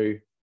know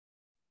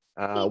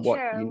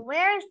Teacher,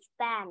 where's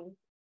Ben?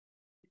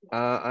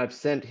 I've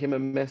sent him a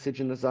message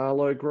in the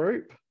Zalo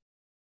group.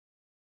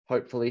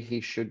 Hopefully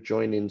he should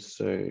join in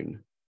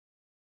soon.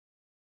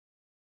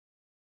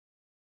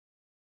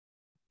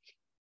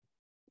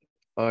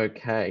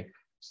 Okay,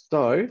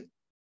 so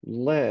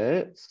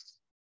let's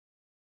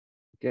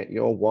get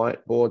your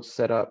whiteboard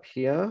set up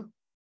here.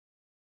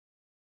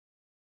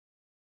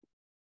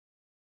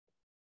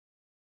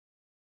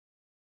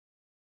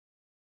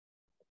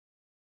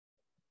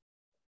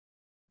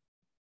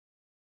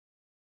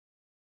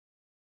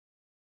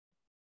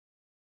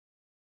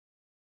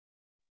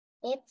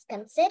 It's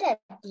considered,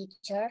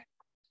 teacher.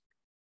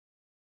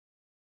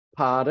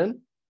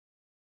 Pardon?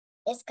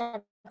 It's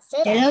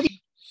considered.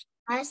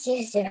 As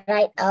is the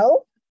right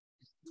O.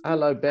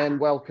 Hello, Ben,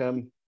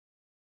 welcome.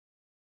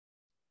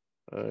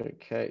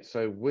 Okay,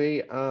 so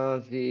we are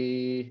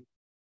the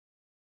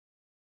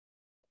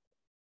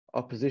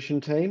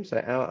opposition team. So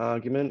our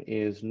argument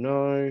is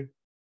no,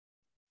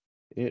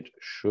 it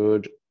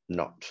should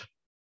not.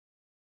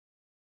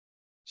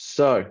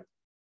 So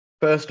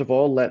first of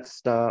all, let's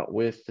start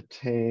with the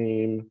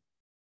team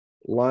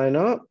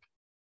lineup.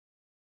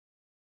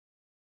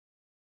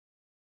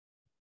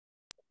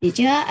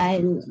 Teacher,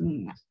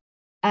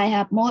 I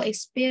have more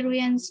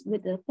experience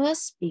with the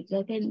first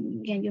speaker.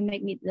 Can you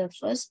make me the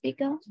first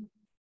speaker?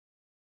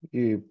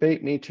 You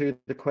beat me to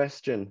the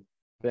question,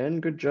 Ben.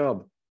 Good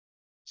job.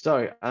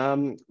 So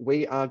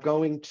we are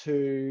going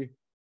to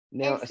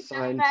now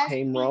assign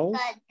team roles.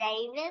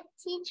 David,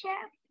 teacher?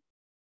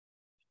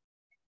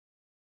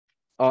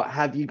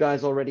 Have you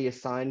guys already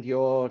assigned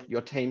your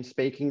team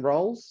speaking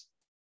roles?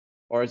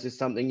 Or is this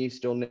something you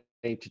still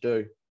need to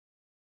do?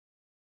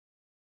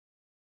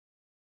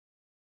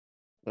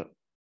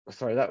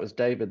 Sorry, that was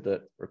David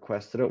that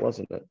requested it,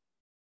 wasn't it?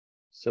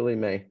 Silly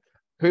me.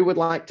 Who would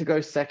like to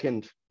go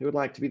second? Who would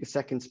like to be the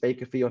second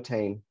speaker for your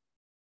team?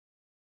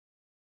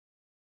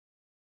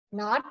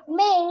 Not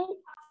me.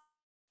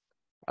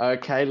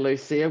 Okay,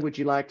 Lucia, would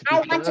you like to be I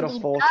want third to or be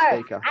fourth third.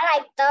 speaker?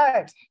 I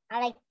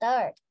like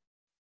third.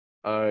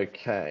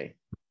 Okay.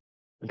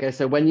 Okay,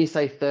 so when you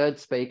say third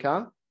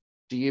speaker,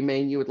 do you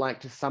mean you would like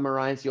to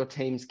summarize your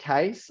team's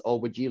case, or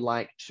would you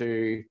like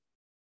to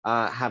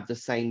have the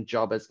same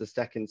job as the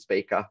second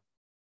speaker?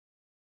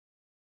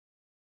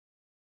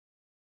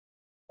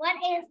 What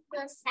is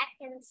the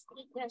second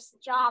speaker's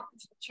job,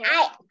 teacher?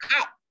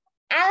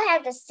 I'll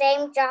have the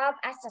same job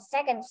as the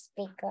second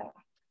speaker.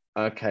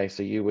 Okay,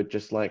 so you would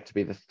just like to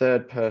be the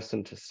third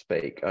person to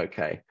speak.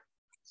 Okay.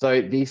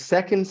 So the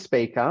second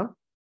speaker,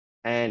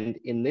 and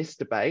in this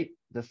debate,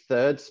 the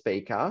third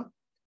speaker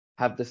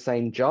have the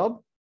same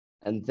job,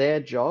 and their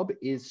job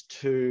is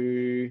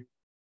to,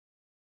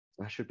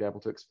 I should be able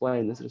to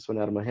explain this, it just went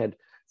out of my head.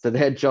 So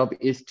their job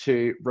is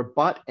to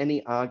rebut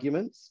any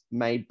arguments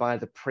made by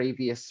the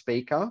previous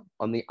speaker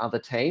on the other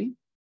team,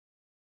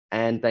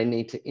 and they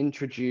need to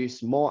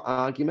introduce more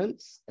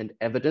arguments and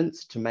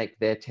evidence to make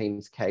their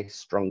team's case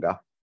stronger.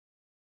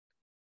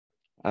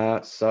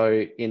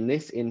 So in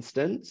this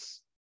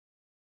instance,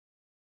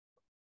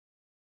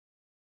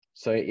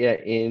 so yeah,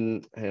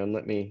 hang on,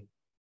 let me,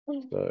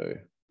 so.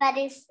 But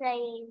it says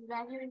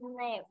that his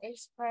name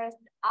is first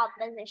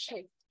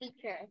opposition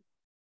speaker.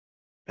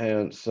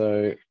 And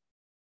so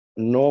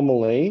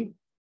normally,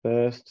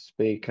 first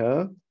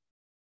speaker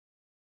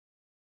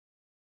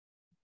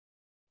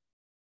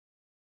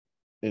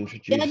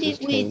introduces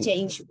Did we team.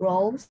 change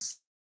roles?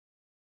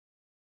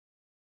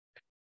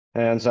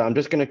 And so I'm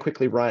just going to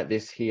quickly write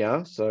this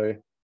here. So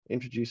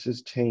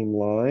introduces team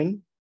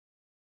line,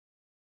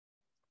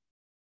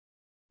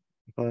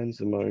 defines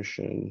the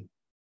motion,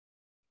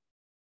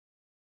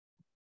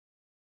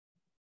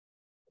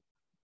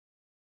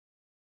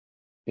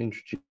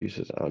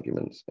 introduces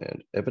arguments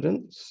and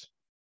evidence.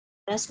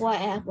 That's why I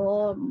have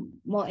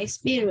more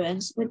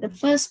experience with the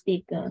first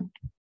speaker.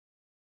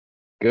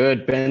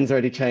 Good, Ben's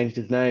already changed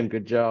his name,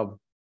 good job.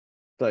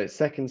 So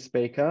second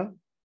speaker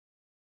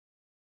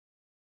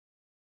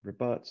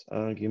rebuts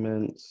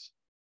arguments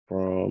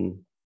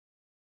from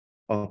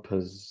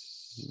opposition.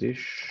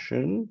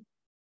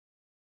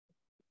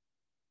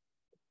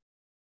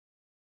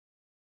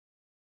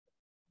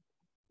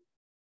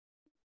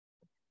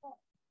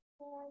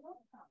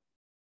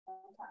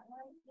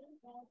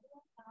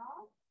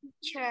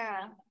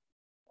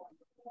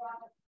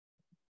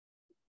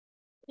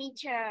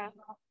 Teacher.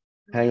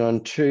 Hang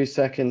on 2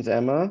 seconds,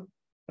 Emma.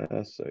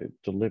 So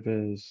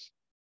delivers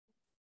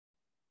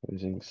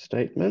closing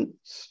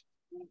statements.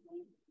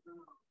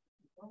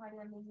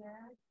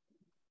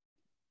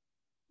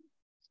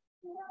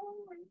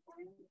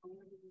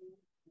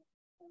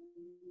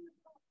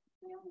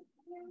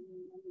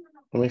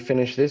 Let me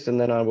finish this and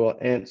then I will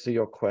answer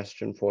your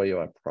question for you,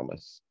 I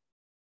promise.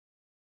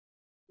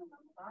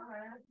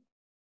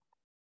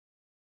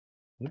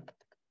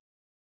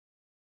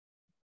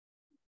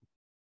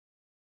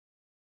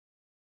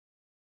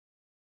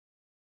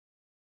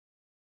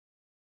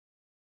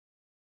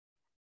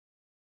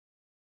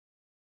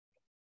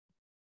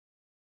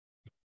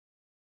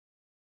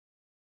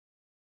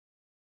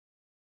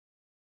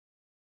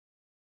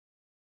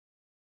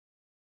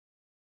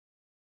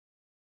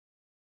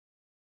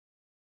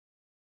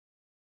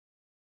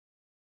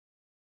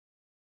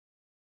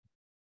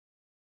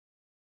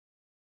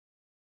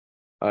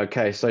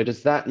 Okay, so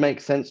does that make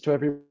sense to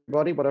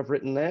everybody, what I've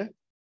written there?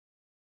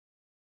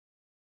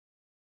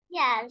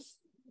 Yes,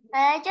 but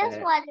I just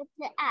wanted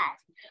to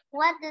ask,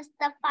 what does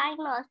the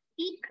final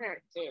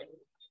speaker do?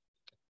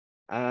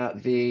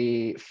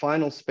 The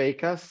final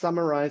speaker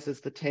summarizes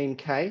the team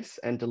case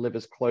and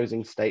delivers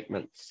closing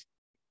statements.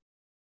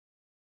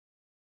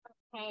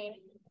 Okay.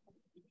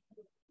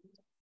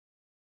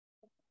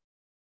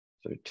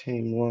 So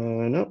team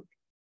lineup.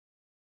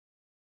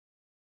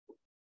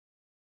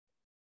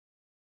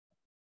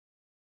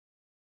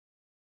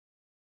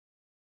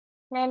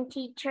 Then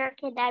teacher,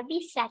 can I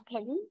be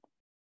second?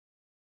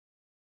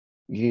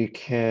 you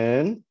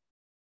can.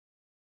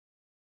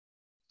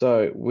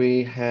 So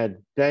we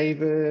had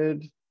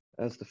David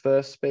as the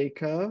first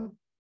speaker.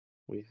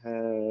 We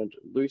had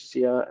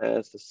Lucia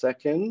as the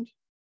second,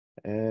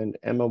 and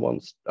Emma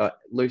wants,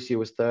 Lucia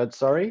was third,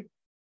 sorry.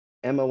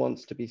 Emma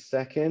wants to be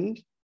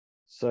second.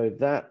 So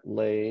that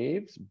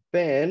leaves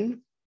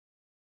Ben.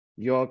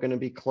 You're going to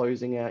be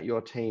closing out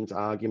your team's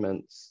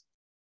arguments.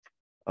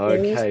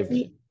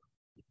 Okay.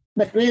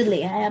 But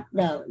really, I have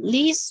the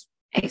least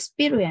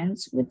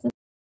experience with the.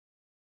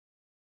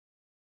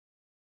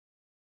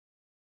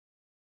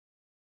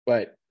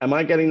 Wait, am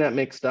I getting that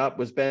mixed up?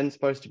 Was Ben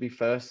supposed to be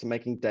first and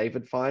making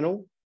David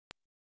final?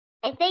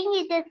 I think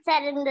you just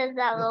said in the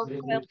Zalo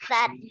group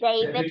that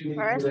David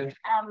first,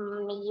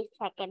 me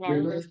second,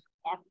 and Lucy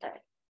after.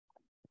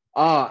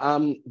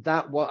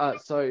 That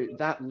was so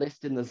that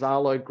list in the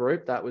Zalo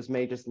group, that was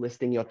me just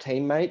listing your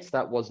teammates.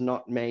 That was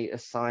not me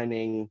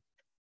assigning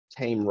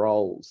team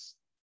roles.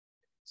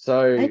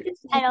 So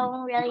I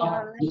don't really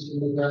remember.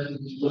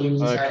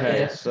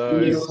 okay, so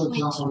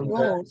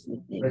roles.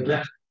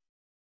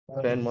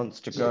 Ben wants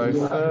to go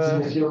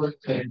first.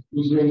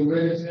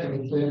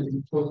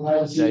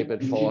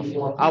 David fourth.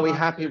 Are we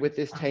happy with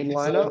this team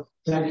lineup?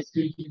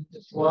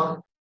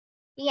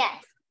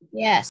 Yes.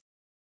 Yes.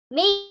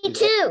 Me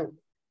too.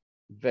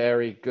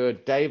 Very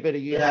good. David, are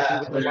you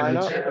happy with the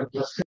lineup?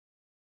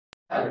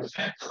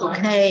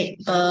 Okay,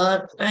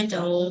 but I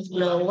don't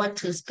know what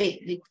to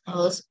speak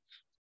because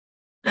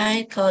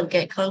I can't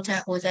get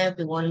contact with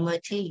everyone on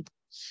my team.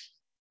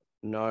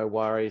 No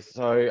worries.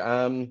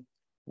 So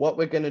what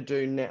we're going to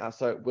do now,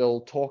 so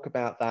we'll talk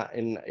about that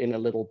in a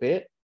little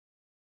bit.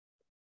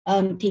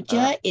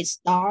 Teacher, is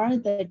Star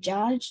the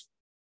judge,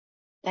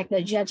 like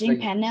the judging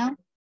panel?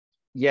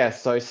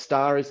 Yes, so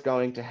Star is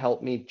going to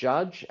help me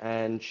judge,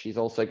 and she's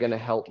also going to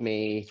help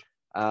me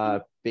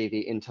be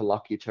the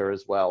interlocutor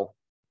as well.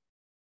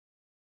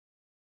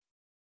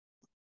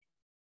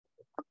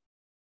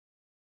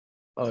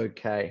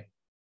 Okay.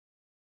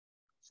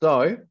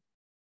 So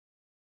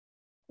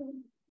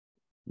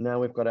now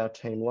we've got our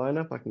team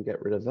lineup. I can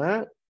get rid of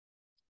that.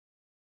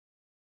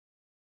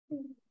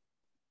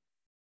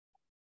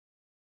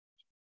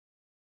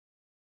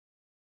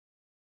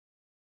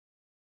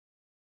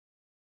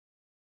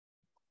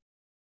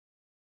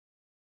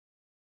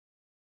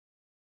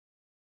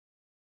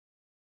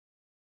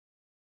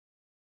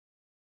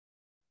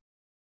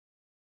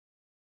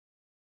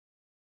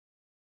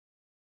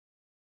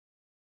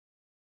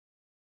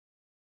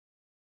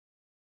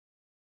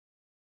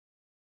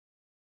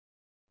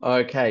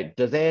 Okay,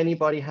 does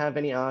anybody have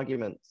any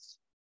arguments?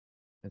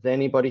 Has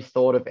anybody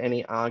thought of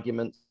any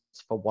arguments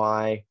for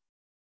why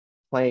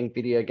playing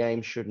video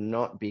games should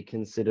not be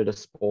considered a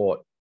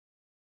sport?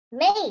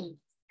 Me.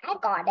 I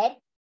got it.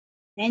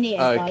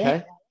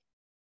 Okay.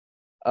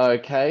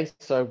 Okay,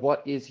 so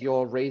what is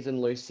your reason,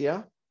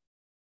 Lucia?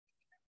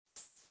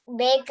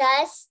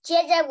 Because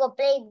children will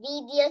play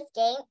video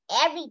games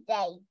every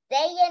day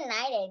and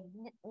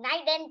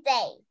night and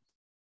day.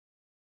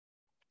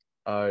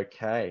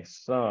 Okay,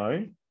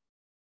 so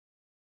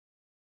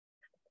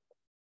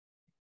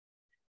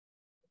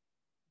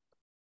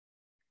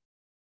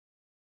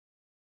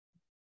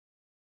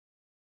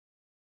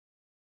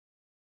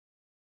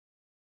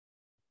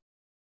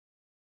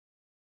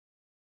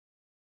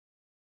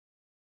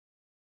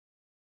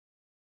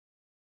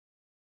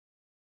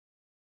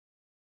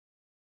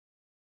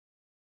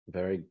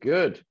very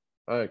good.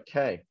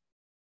 Okay.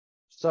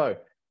 So,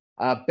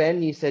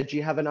 Ben, you said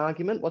you have an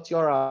argument. What's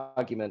your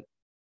argument?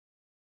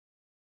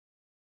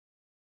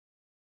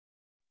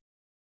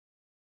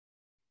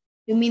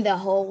 You mean the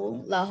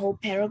whole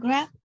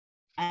paragraph?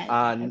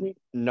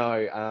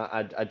 No,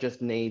 I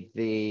just need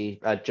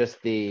the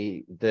just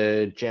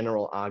the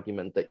general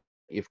argument that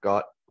you've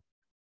got.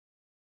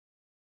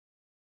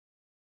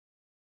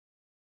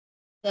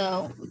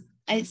 So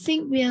I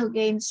think video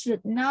games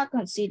should not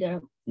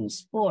consider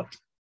sport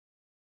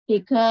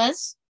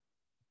because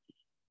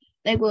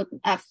they would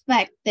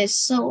affect their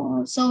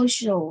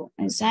social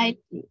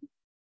anxiety,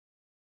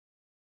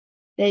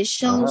 their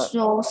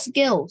social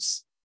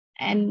skills,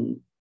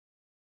 and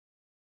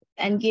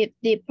give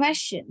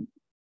depression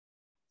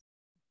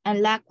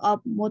and lack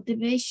of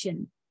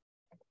motivation.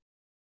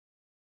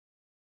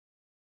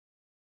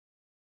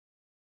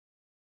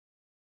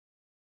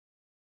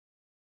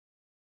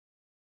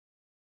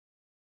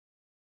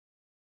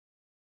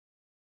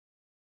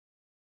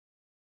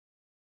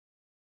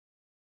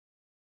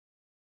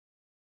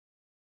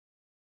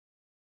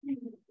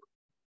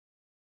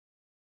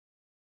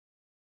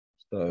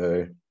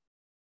 So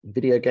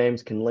video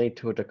games can lead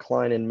to a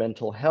decline in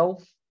mental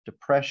health,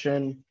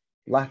 depression,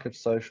 lack of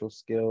social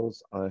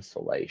skills,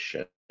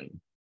 isolation.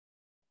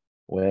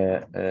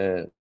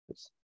 Whereas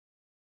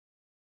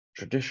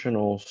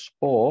traditional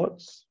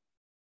sports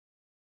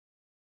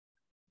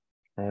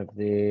have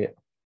the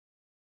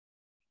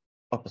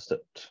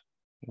opposite.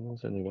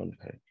 There's only one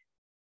page.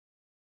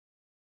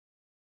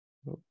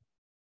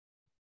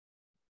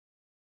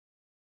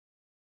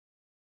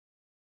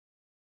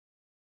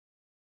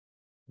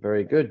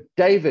 Very good.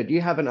 David,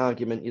 you have an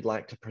argument you'd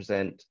like to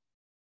present.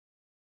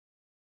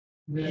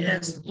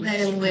 Yes,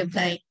 when we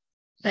play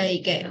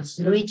games,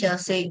 we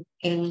just sit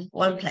in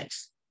one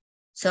place.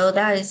 So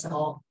that is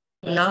all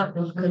not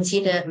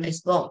considered a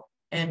sport,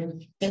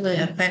 and it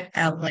will affect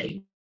our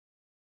play.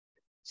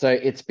 So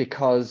it's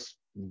because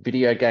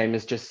video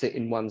gamers just sit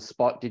in one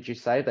spot, did you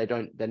say?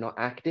 They're not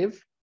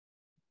active?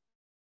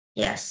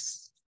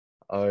 Yes,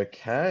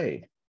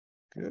 Okay,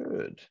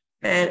 good.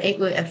 and it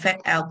will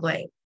affect our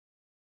brain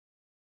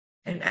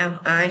and our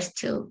eyes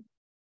too.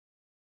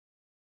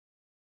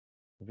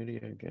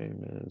 Video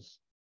gamers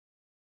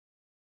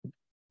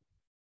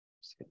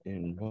sit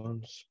in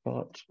one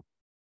spot.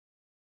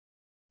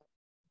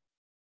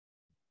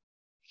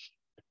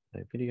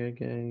 Play video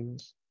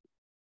games.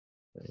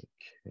 They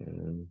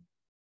can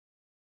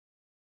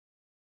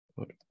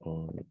put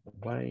on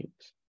weight.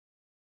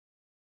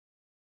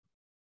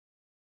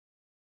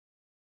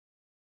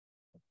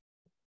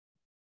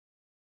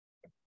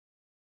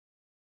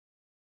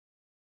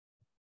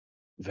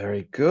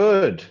 Very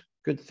good.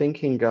 Good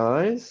thinking,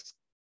 guys.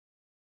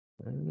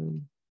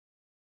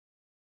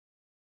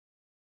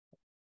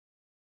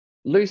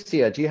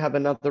 Lucia, do you have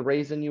another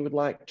reason you would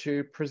like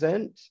to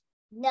present?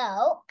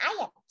 No, I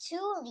have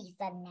two reasons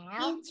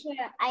now.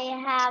 I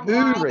have Two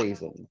one.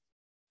 reasons.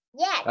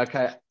 Yes.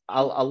 Okay,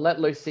 I'll let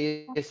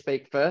Lucia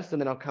speak first,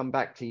 and then I'll come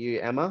back to you,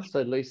 Emma.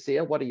 So,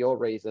 Lucia, what are your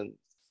reasons?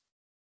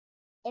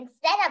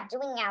 Instead of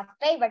doing our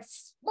favorite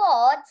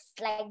sports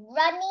like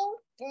running,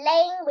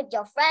 playing with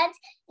your friends,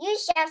 you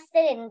shall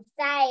sit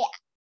inside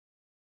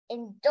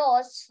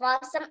indoors for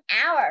some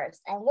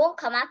hours and won't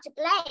come out to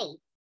play.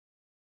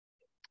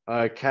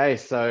 Okay,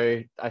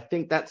 so I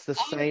think that's the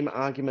same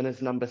argument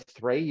as number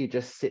 3. You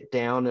just sit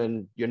down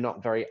and you're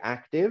not very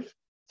active.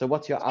 So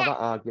what's your other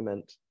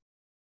argument?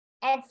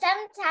 And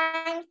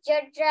sometimes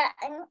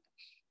children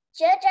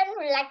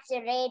who like to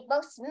read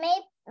books may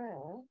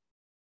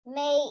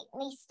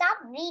stop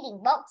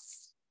reading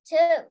books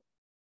too.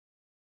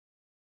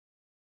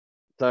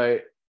 So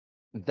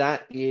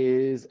that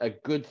is a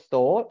good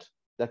thought.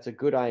 That's a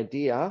good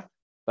idea.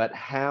 But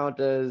how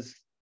does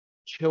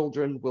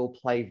children will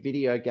play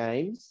video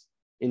games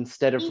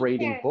instead of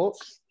reading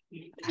books?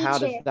 How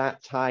does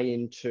that tie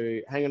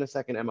into, hang on a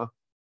second, Emma.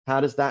 How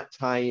does that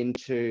tie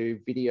into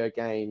video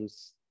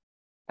games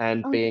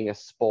and being a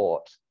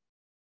sport?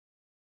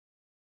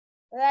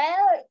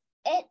 Well,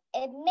 it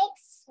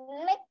makes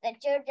the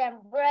children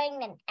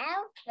brain an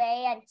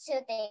outfit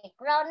until they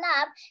grown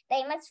up.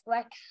 They must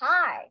work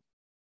hard.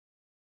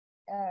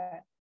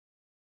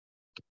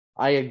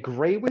 I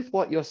agree with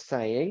what you're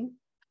saying,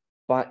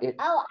 but it.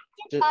 Oh, I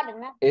just thought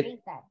another reason.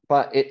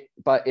 But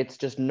it's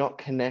just not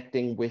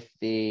connecting with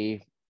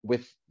the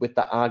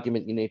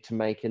argument you need to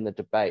make in the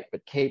debate.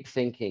 But keep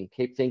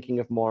thinking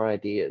of more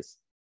ideas.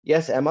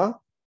 Yes, Emma?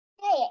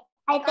 Hey,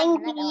 I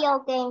think video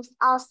games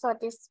also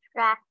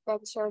distract the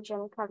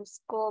children from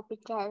school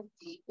because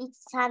each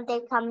time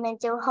they come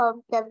into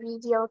home, the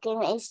video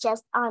game is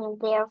just on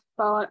their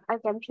phone or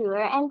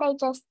computer, and they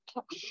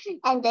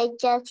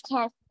just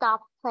can't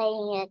stop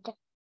playing it.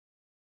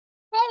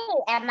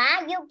 Hey, Emma,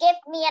 you give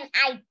me an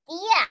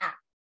idea.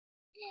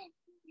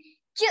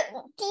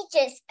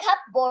 Teacher's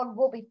cupboard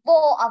will be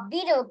full of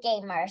video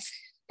gamers.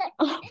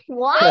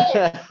 What?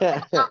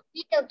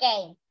 Video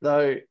games.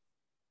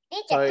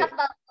 Teacher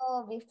cupboard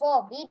will be full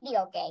of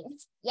video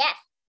games. Yes.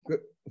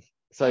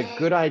 So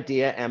good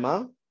idea,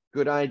 Emma.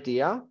 Good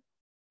idea.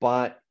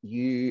 But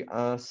you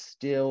are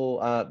still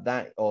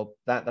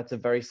that's a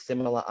very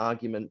similar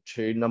argument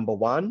to number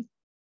 1.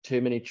 Too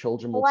many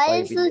children will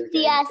play video games. Why does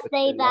Lucia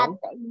say that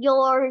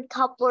your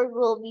cupboard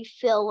will be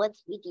filled with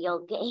video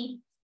games?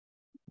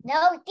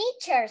 No,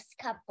 teacher's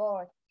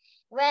cupboard.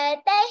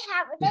 Where they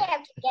have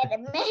to get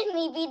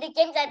many video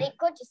games that they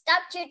could to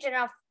stop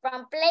children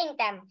from playing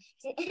them.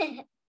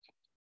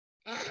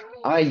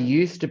 I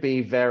used to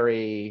be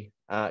very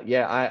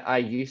I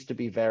used to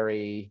be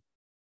very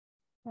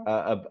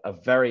a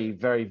very,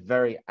 very,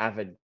 very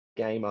avid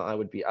gamer. I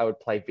would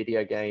play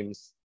video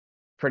games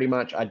pretty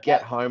much. I'd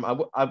get home.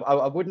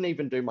 I wouldn't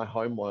even do my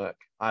homework.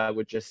 I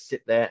would just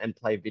sit there and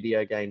play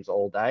video games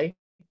all day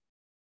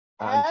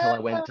until I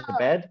went to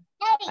bed.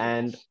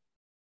 And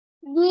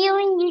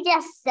you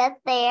just sit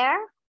there?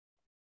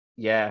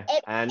 Yeah,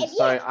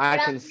 so I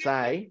can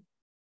say,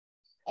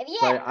 if you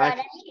have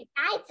brother, you can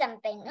hide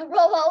something. A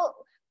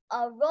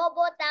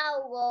robot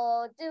that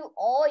will do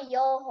all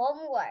your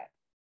homework.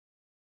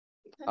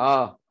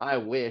 Oh, I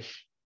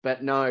wish,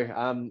 but no.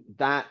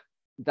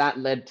 That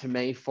led to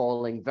me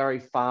falling very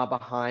far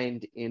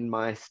behind in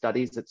my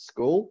studies at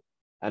school,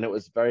 and it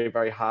was very,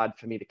 very hard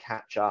for me to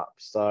catch up.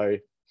 So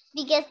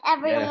because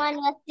everyone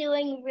was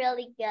doing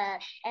really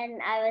good,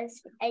 and I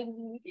was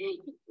sitting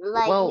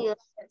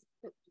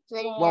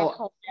at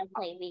home and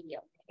play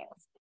video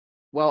games.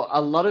 Well,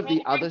 a lot of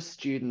the other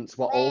students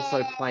were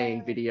also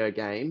playing video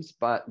games,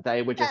 but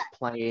they were just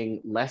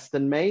playing less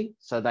than me.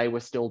 So they were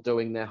still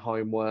doing their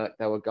homework.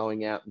 They were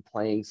going out and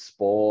playing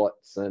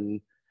sports and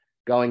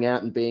going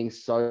out and being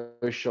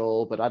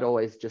social. But I'd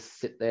always just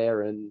sit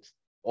there and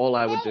all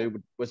I would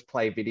do was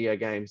play video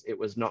games. It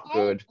was not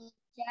good.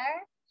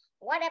 Teacher,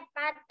 what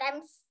about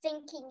them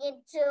sinking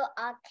into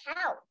a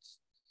couch?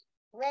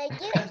 Well,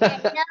 you can know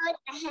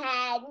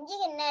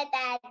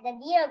that the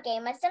video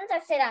game must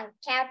sometimes sit on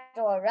couch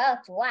or a rug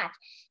to watch,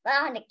 but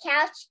on the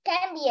couch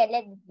can be a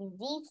little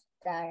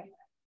disaster.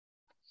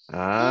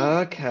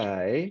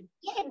 Okay.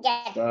 You can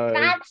get So-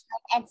 fat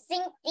and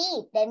sink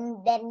deep,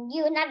 then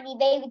you not be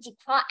able to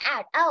crawl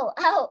out.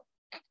 Oh.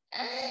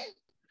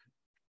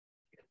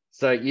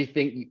 So you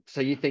think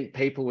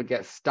people would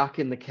get stuck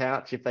in the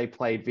couch if they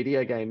played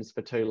video games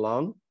for too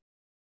long?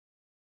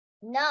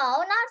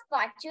 No, not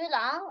for too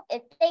long.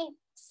 If they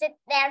sit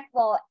there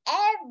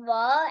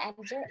forever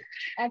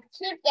and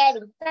keep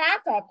getting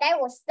fatter, they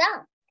will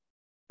stop.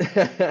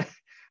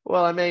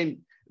 Well, I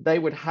mean, they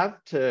would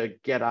have to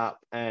get up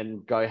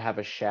and go have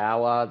a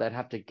shower. They'd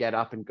have to get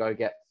up and go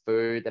get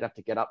food. They'd have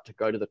to get up to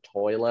go to the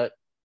toilet.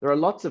 There are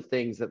lots of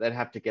things that they'd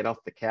have to get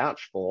off the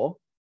couch for.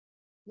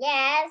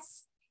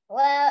 Yes.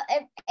 Well,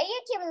 if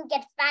you can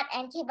get fat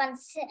and keep on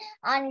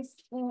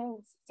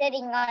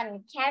sitting on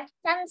the couch,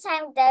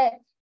 sometimes the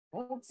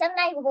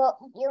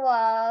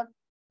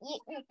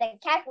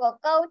couch will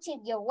go to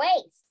your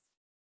waist.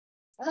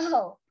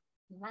 Oh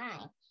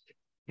my.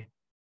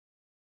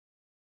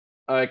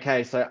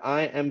 Okay, so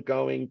I am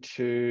going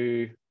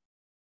to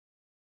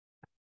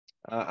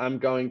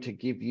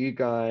give you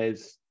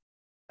guys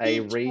a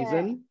Teacher.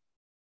 reason.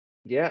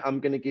 Yeah, I'm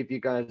going to give you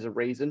guys a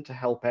reason to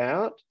help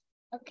out.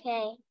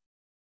 Okay.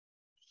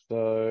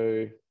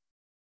 So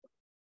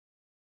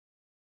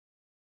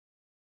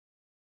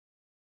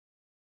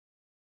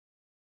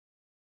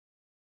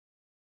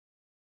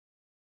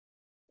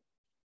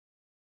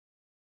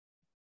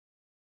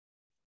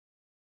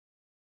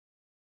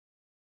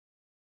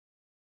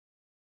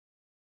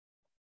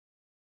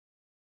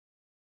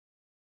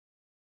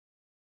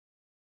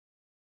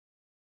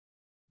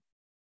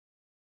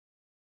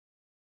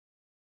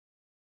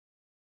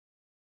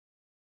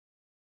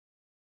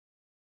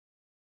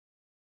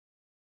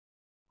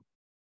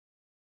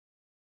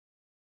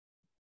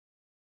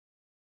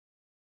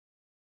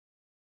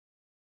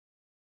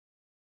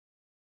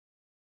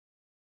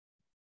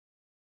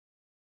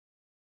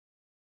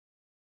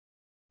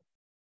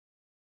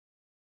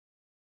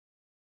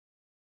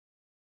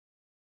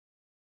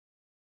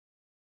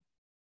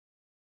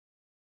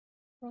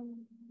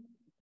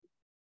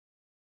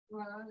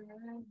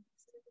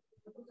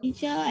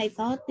Teacher, I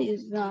thought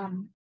is all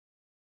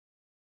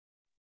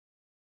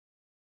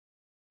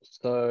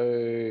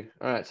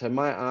right, so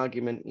my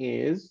argument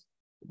is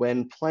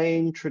when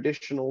playing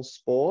traditional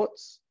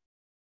sports,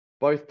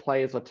 both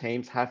players or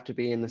teams have to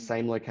be in the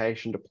same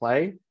location to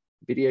play.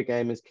 Video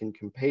gamers can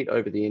compete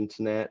over the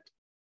internet.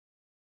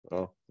 Oh,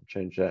 I'll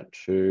change that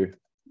to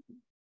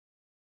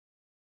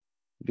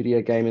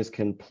video gamers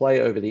can play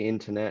over the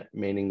internet,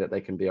 meaning that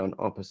they can be on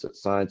opposite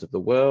sides of the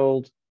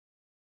world.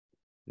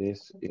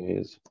 This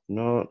is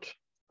not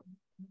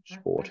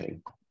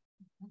sporting.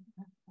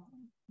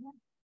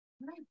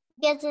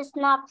 Because it's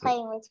not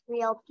playing with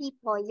real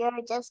people. You're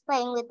just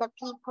playing with the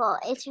people.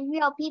 It's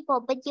real people,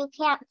 but you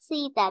can't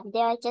see them.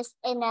 They're just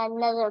in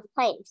another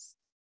place,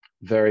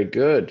 Very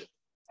good.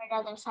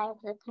 another side of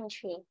the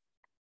country.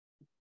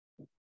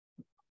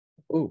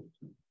 Ooh.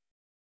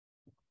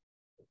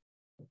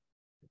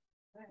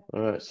 All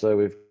right, so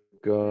we've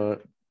got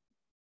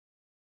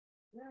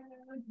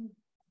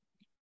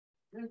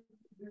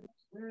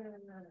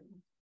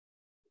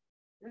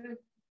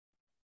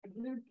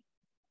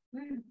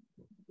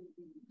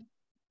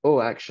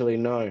actually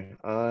no.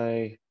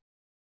 I'm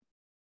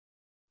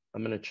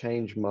going to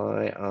change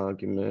my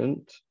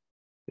argument,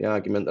 the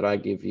argument that I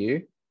give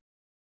you.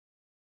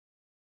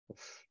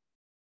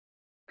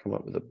 Come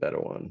up with a better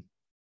one.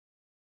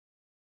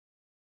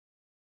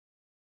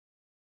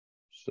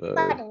 So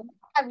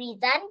A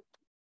reason?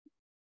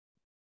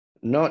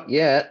 not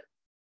yet.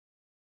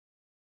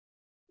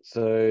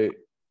 So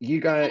you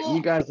guys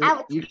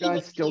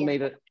still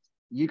need it.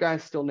 You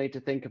guys still need to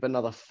think of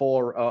another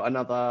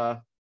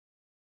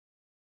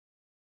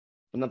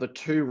another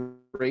 2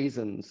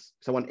 reasons.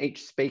 So I want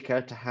each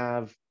speaker to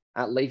have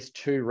at least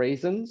 2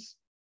 reasons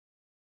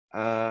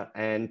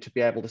and to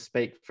be able to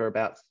speak for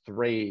about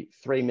 3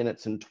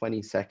 minutes and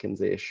 20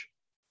 seconds ish.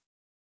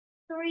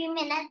 3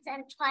 minutes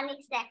and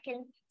 20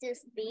 seconds to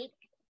speak.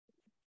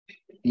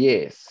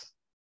 Yes.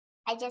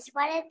 I just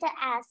wanted to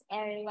ask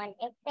everyone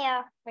if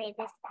they're free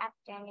this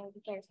afternoon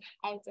because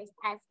I'm just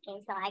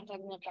asking so I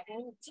can make a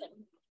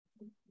meeting.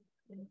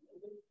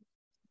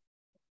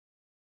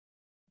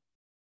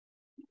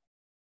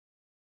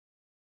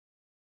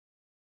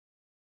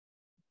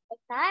 I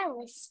thought it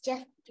was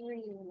just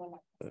 3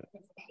 minutes.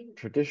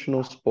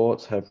 Traditional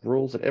sports have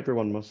rules that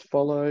everyone must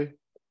follow,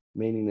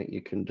 meaning that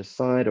you can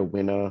decide a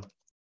winner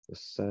the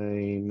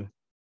same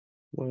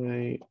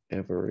way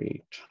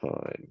every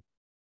time.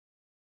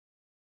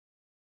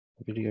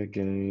 Video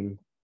game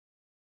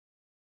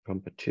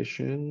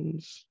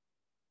competitions.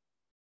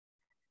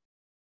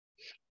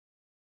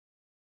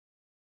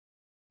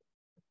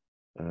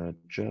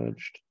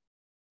 Judged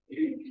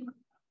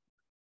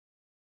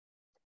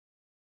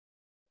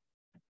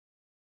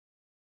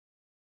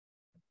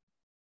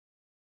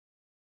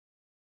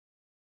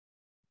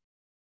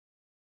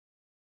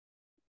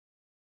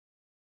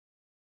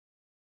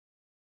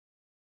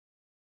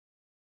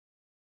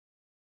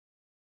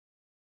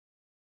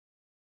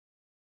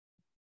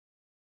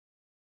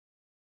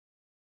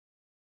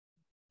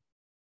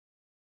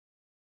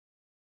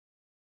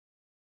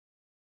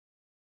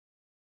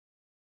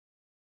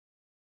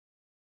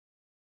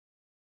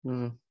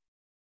Mm.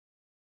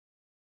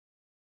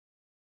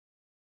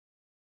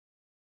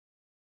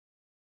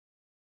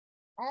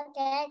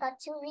 Okay, I got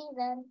 2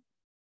 reasons.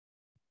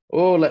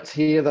 Oh, let's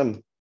hear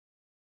them.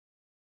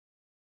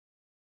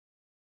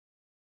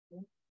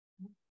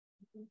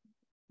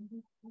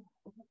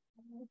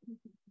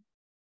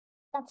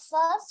 The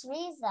first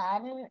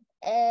reason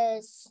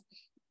is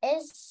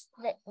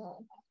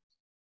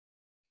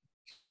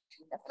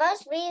the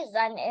first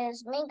reason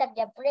is mean that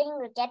your brain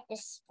will get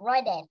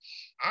destroyed.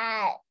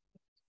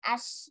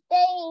 As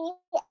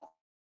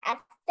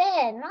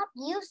they're not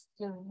used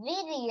to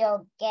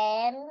video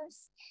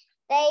games,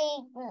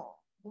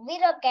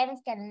 video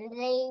games can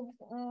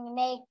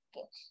make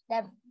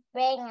the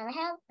brain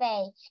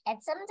unhealthy,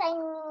 and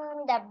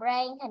sometimes the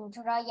brain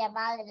control your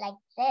body like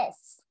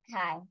this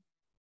kind.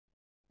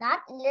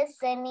 Not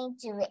listening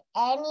to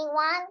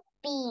anyone,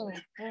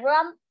 being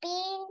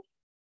grumpy,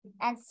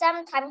 and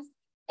sometimes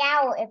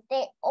scowl if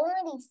they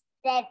only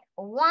said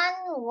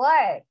one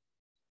word.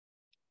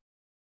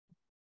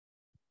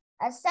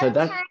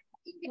 Sometimes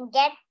you can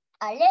get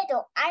a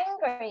little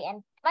angry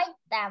and fight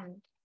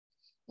them.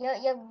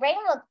 Your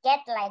brain will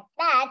get like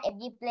that if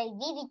you play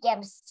video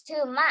games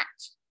too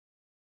much.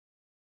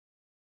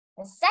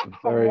 The second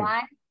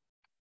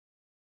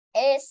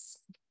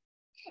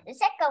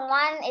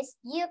one is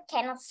you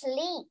cannot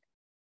sleep.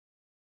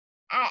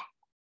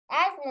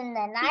 As in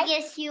the night,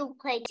 because you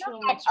play too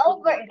much.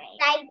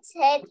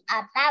 Overexcited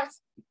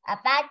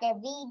about the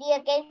video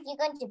games you're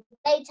going to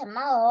play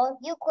tomorrow.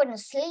 You couldn't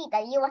sleep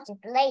and you want to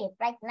play it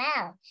right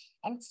now.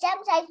 And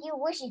sometimes you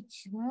wish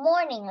it's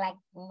morning like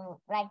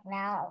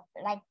now,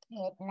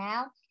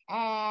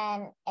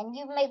 and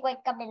you may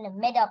wake up in the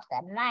middle of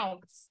the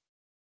night.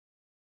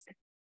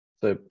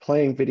 So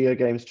playing video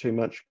games too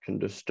much can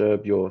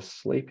disturb your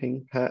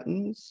sleeping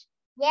patterns.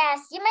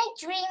 Yes, you may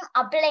dream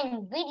of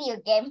playing video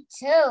game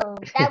too.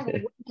 That will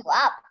wake you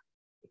up,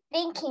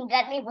 thinking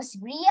that it was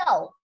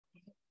real.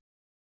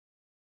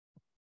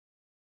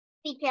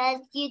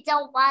 Because you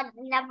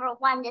never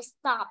want to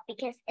stop,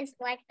 because it's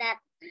like that.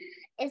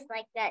 It's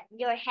like that.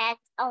 Your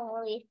head's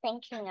only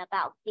thinking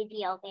about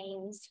video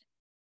games.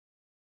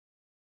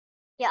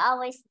 You're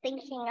always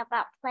thinking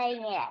about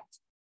playing it.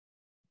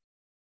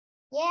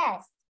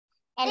 Yes,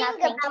 and not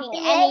thinking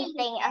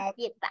anything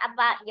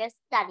about your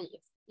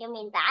studies. You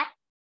mean that?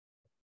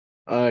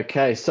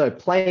 Okay, so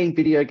playing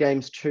video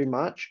games too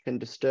much can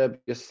disturb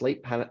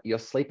your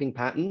sleeping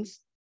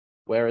patterns,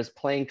 whereas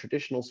playing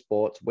traditional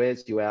sports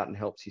wears you out and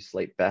helps you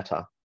sleep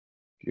better.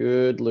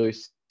 Good,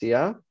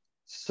 Lucia.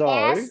 So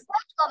yes,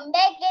 sports will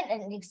make it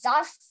an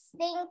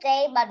exhausting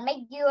day, but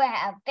make you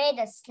have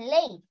better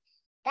sleep.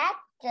 That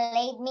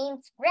sleep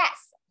means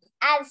rest.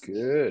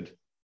 Good.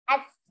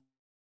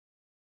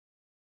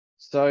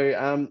 So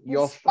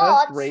your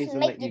sports first reason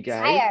make that you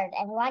gave, tired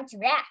and want to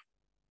rest.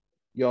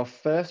 Your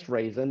first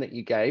reason that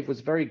you gave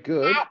was very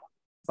good,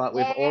 but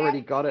we've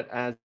already got it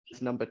as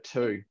number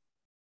 2.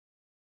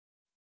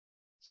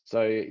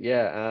 So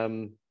yeah,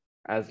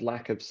 as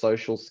lack of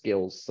social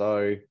skills.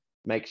 So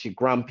makes you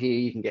grumpy,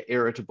 you can get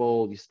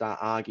irritable, you start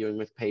arguing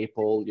with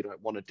people, you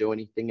don't want to do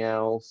anything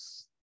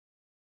else.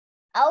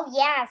 Oh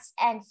yes,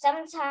 and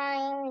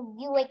sometimes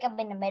you wake up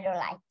in the middle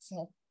like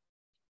too.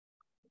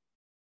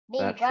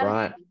 That's grumpy.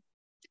 Right.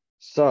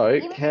 So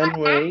can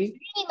we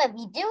if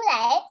you do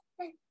that?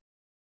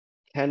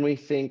 Can we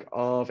think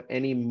of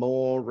any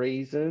more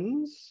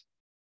reasons?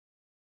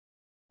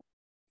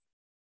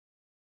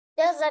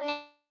 Doesn't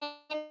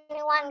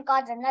anyone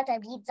got another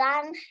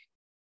reason?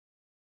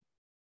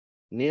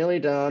 Nearly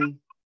done.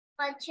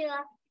 But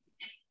sure.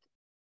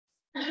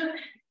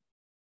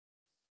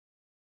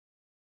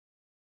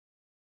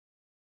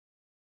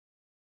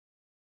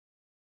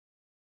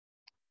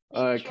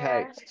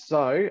 Okay,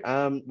 so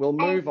we'll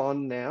move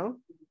on now.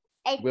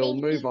 We'll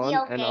move on,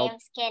 and video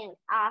games can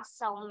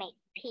also make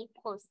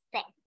people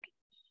sick.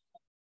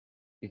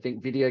 You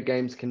think video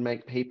games can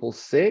make people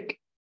sick?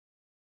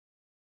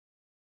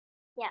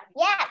 Yeah.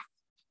 Yes.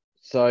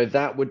 So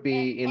that would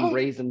be in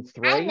reason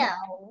 3. I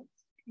know.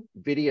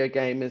 Video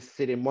gamers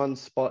sit in one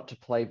spot to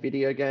play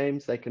video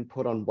games. They can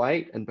put on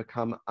weight and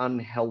become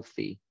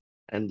unhealthy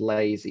and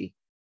lazy.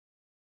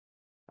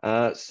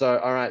 All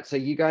right, so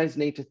you guys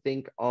need to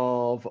think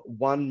of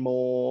one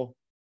more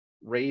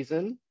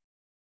reason.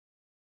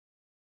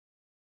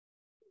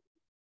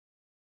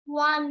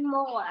 One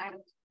more.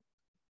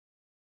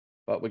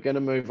 But we're going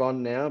to move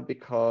on now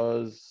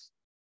because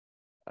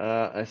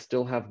I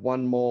still have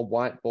one more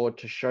whiteboard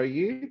to show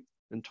you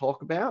and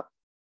talk about.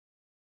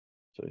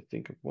 So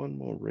think of one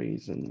more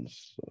reason.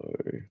 So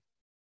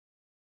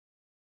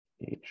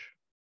each.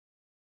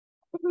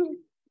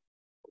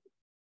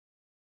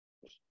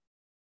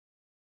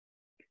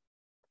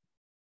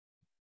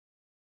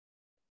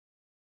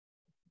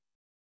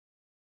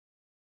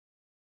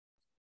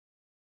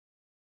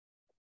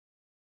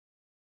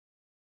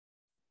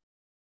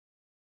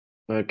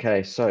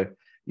 Okay, so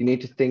you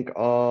need to think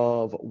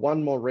of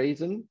one more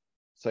reason.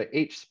 So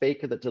each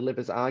speaker that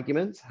delivers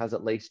arguments has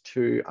at least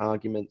 2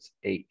 arguments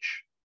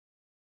each.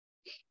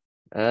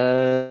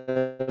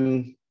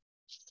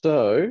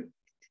 So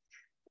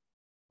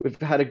we've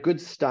had a good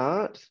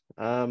start,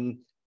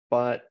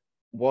 but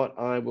what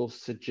I will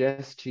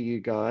suggest to you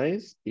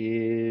guys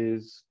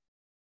is...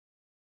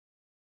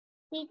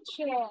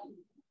 Teacher,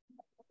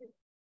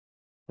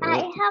 I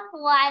have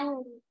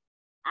one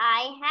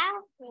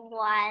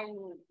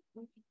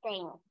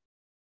thing.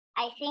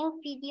 I think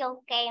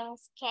video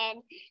games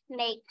can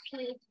make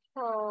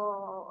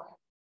people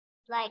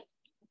like,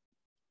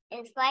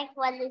 it's like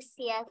what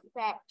Lucia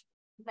said,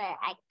 but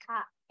I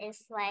can't,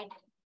 it's like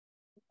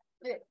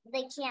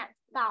they can't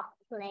stop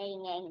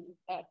playing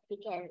it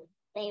because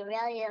they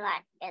really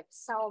like it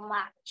so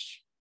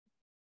much.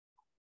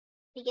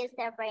 Because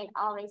their brain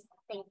always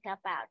think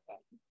about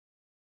it.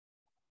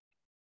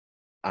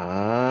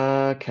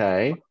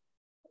 Okay.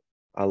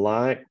 I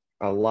like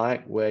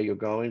where you're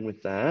going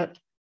with that.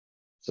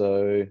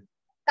 So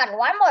Got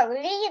one more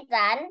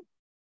reason.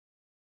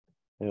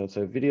 yeah,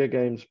 so video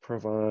games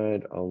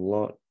provide a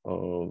lot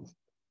of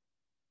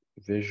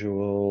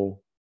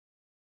visual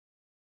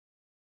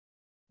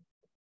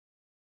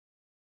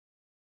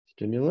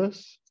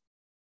stimulus.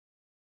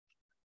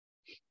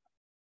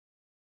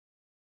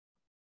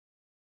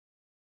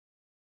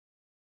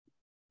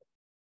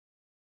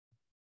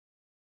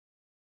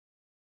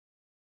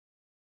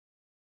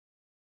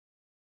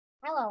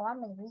 Hello, I'm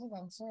a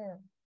reason too.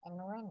 And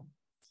when?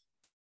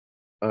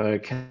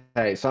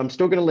 Okay, so I'm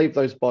still going to leave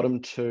those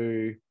bottom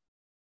two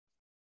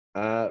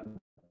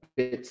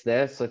bits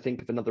there. So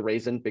think of another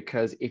reason,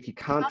 because if you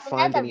can't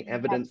find any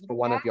evidence for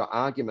one of your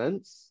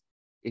arguments,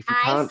 if you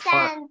can't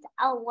find... I sent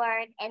a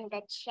word in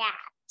the chat.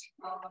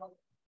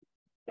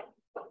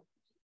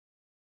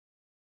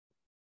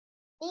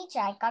 Teacher,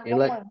 I got one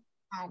more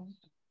reason.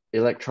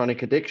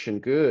 Electronic addiction,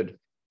 good.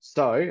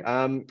 So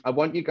I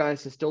want you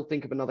guys to still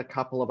think of another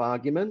couple of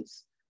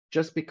arguments,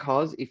 just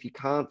because if you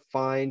can't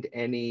find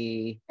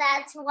any...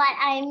 That's what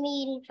I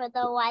mean for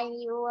the one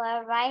you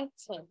were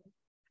writing.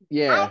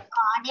 Yeah. I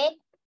got it.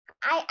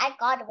 I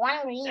got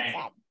one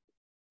reason.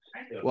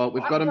 Well,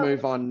 we've got to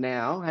move on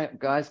now. Hey,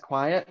 guys,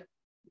 quiet.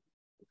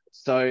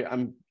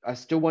 So I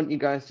still want you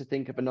guys to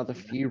think of another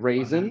few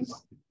reasons,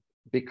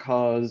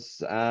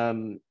 because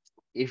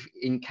if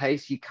in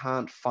case you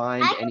can't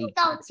find any...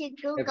 I can go to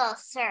Google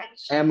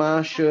search.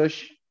 Emma,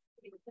 shush.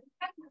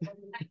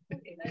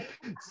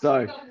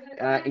 So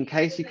in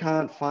case you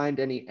can't find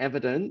any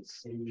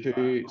evidence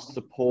to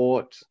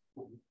support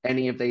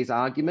any of these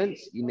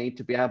arguments, you need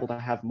to be able to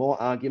have more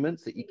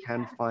arguments that you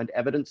can find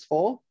evidence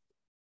for,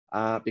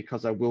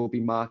 because I will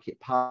be marking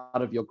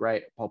part of your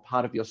grade, or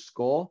part of your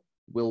score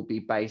will be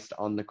based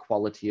on the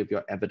quality of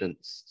your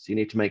evidence. So you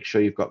need to make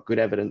sure you've got good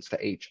evidence for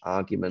each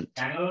argument.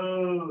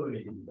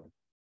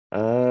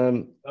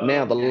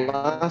 Now, the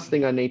last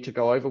thing I need to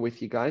go over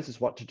with you guys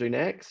is what to do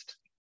next.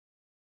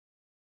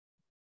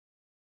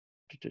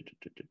 Who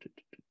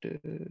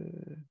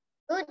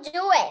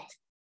do it?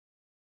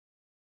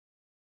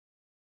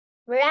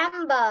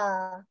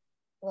 Remember,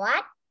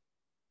 what?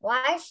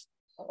 Why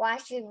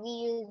should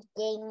video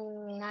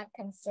game not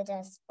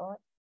consider sport?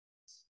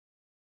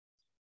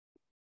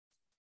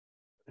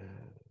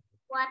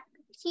 What?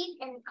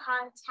 Keep in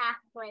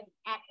contact with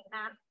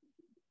Edna.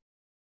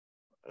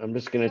 I'm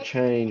just going to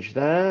change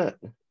that.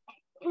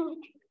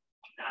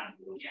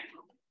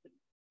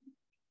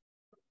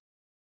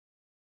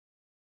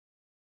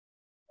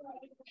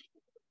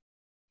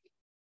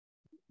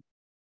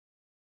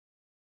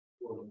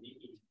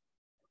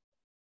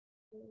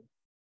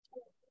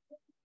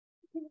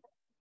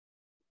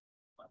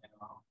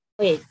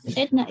 Wait,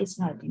 Edna is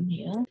not in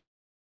here.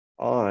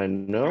 I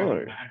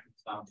know.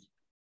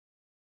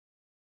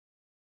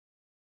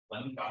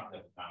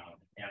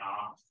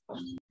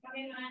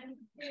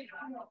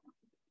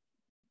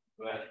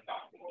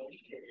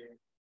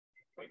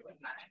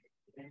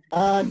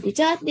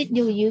 Richard, did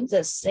you use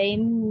the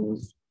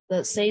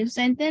same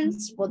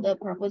sentence for the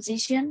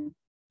proposition?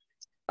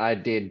 I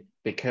did,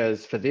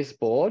 because for this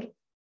board,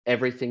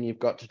 everything you've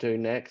got to do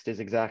next is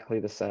exactly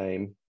the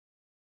same.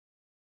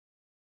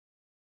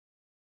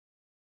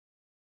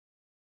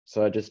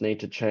 So I just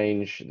need to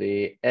change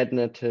the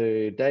Edna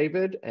to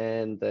David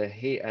and the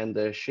he and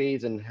the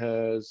she's and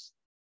hers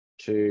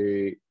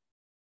to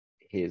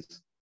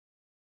his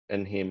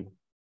and him.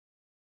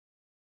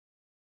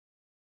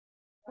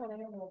 I got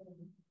another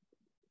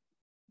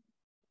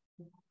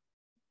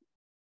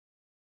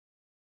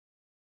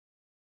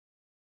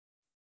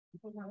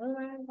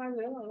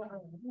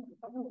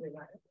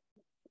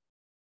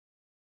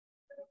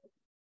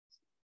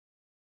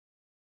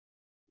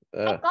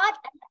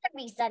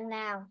reason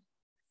now.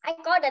 I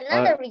got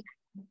another reason.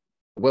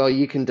 Well,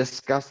 you can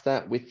discuss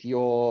that with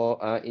your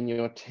in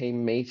your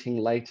team meeting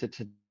later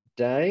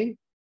today.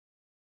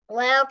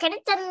 Well, can you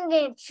send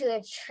it into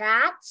the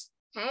chat?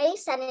 Can you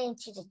send it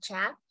into the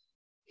chat?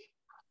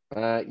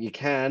 You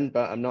can,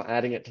 but I'm not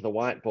adding it to the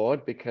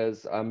whiteboard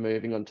because I'm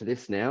moving on to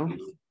this now.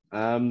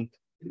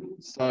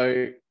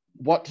 So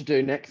what to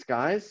do next,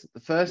 guys?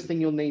 The first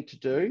thing you'll need to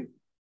do,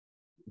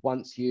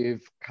 once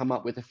you've come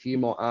up with a few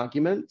more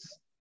arguments,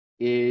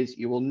 is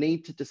you will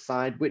need to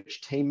decide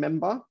which team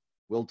member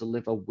will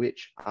deliver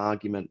which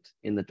argument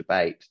in the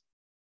debate.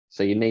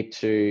 So you need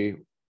to,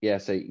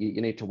 so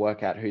you need to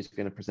work out who's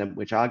going to present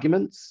which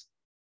arguments.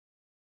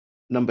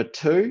 Number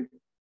 2,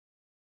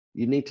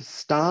 you need to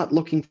start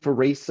looking for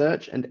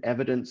research and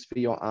evidence for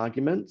your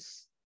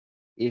arguments.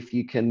 If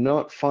you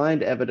cannot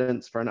find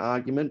evidence for an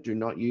argument, do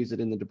not use it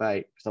in the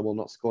debate, because I will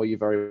not score you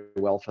very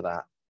well for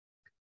that.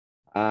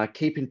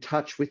 Keep in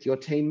touch with your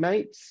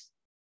teammates,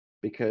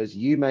 because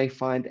you may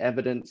find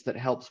evidence that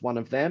helps one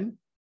of them,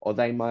 or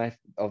they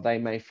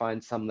may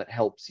find some that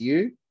helps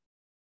you.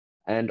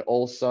 And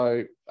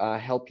also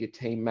help your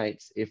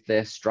teammates if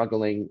they're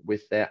struggling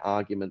with their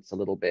arguments a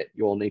little bit.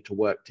 You all need to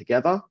work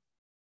together.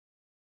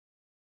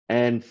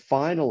 And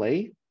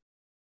finally,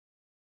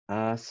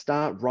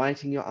 start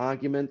writing your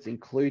arguments,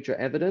 include your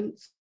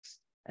evidence,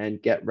 and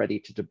get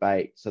ready to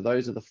debate. So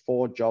those are the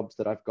 4 jobs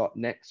that I've got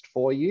next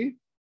for you.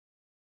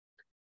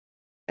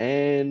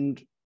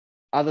 And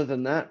other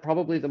than that,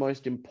 probably the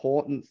most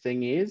important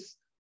thing is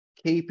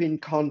keep in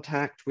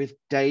contact with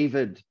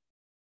David.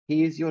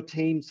 He is your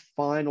team's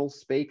final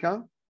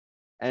speaker,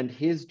 and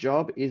his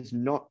job is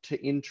not to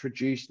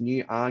introduce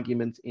new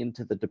arguments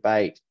into the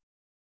debate.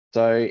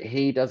 So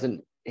he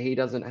doesn't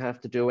have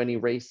to do any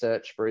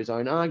research for his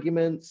own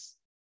arguments.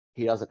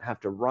 He doesn't have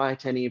to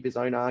write any of his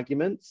own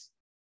arguments.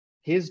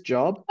 His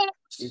job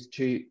is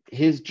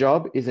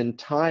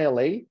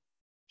entirely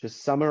to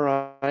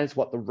summarize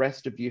what the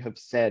rest of you have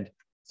said.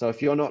 So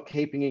if you're not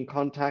keeping in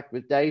contact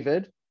with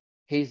David,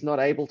 he's not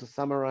able to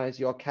summarize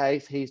your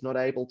case. He's not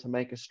able to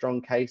make a strong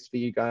case for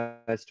you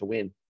guys to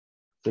win.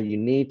 So you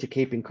need to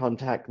keep in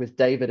contact with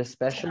David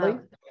especially,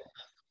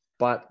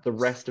 but the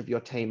rest of your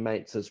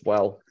teammates as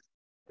well.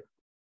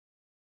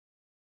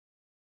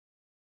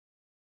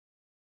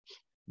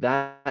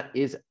 That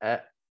is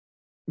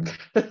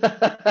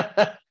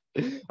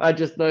I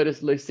just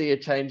noticed Lucia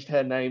changed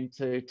her name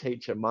to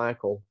Teacher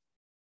Michael.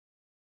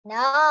 No,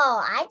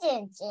 I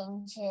didn't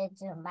change it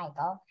to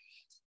Michael.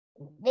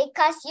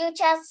 Because you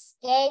just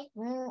gave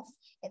me,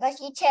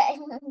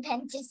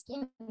 just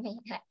give me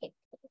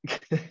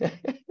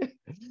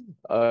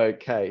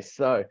Okay,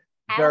 so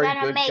very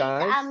good, guys.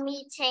 I'm gonna make a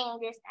meeting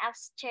this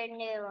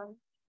afternoon.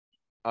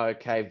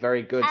 Okay,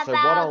 very good. So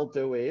what I'll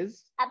do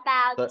is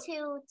about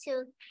 2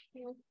 to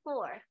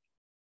 4.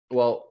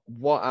 Well,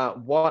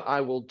 what I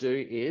will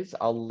do is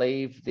I'll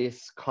leave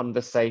this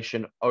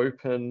conversation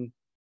open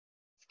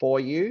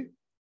for you.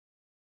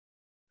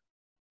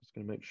 Just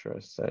gonna make sure I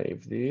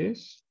save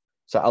this.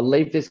 So I'll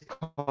leave this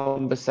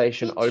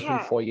conversation open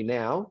for you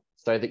now,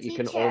 so that you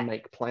can all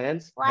make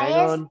plans.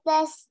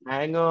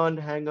 Hang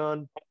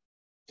on.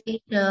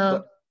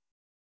 Teacher.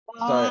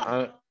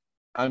 So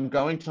I'm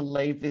going to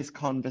leave this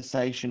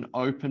conversation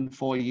open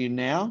for you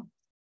now,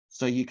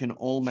 so you can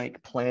all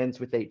make plans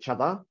with each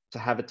other to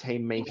have a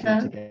team meeting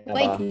together.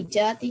 Wait,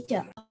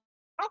 teacher.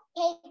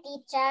 Okay,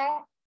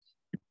 teacher.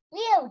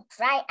 We'll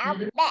try our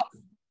best.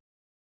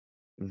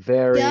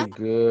 Very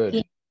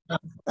good.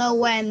 So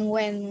when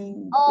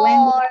you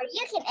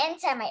can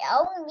enter my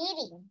own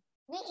meeting.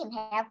 We can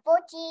have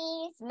 40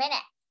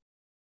 minutes.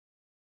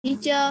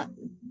 Teacher.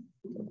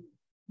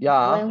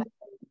 Yeah.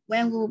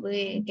 When will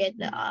we get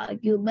the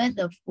argument,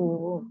 the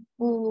full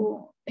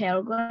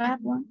paragraph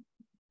one?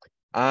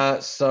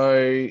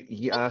 So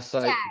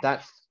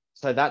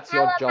that's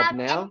your job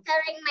now.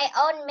 Entering my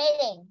own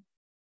meeting.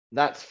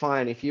 That's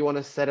fine. If you want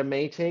to set a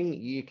meeting,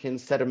 you can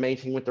set a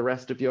meeting with the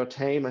rest of your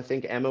team. I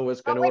think Emma was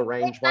going to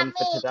arrange one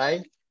for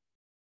today.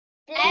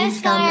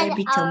 Let's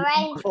arrange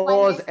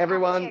Pause,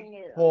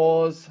 everyone.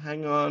 Pause.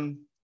 Hang on.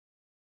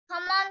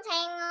 Come on,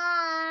 hang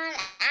on.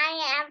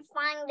 I am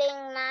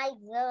finding my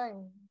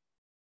zone.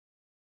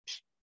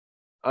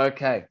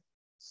 Okay,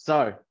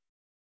 so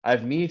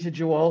I've muted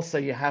you all, so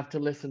you have to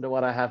listen to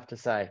what I have to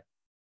say.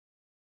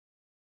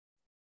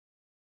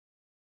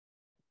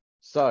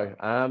 So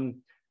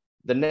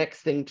the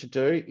next thing to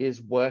do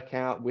is work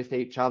out with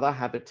each other,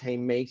 have a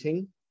team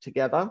meeting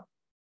together,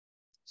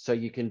 so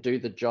you can do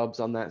the jobs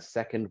on that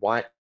second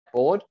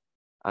whiteboard.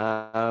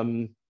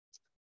 I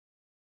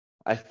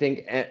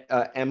think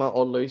Emma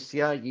or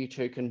Lucia, you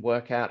two can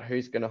work out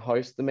who's going to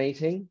host the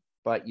meeting,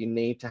 but you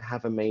need to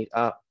have a meet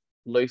up.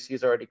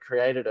 Lucy's already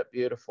created it.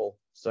 Beautiful.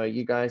 So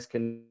you guys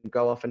can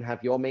go off and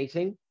have your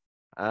meeting,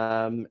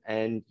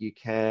 and you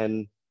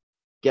can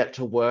get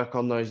to work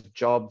on those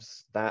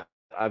jobs that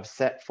I've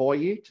set for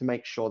you to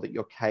make sure that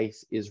your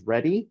case is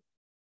ready.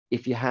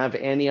 If you have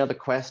any other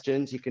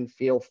questions, you can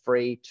feel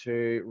free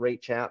to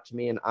reach out to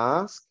me and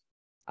ask.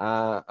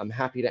 I'm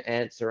happy to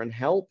answer and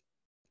help,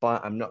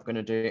 but I'm not going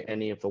to do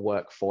any of the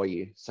work for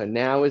you. So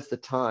now is the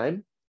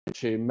time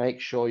to make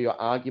sure your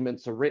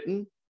arguments are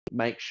written.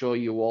 Make sure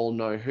you all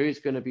know who's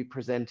going to be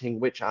presenting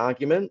which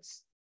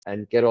arguments,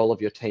 and get all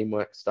of your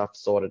teamwork stuff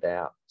sorted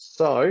out.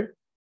 So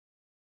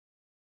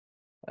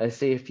I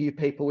see a few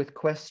people with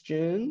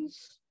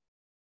questions.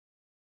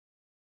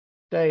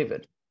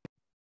 David.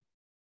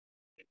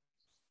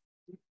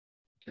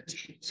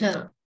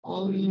 So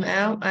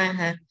now I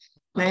have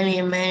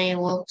many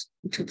works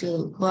to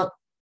do,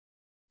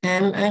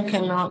 and I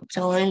cannot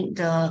join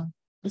the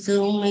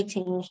Zoom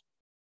meetings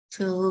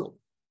to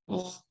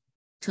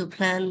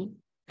plan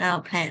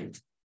our plan,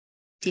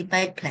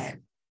 debate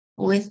plan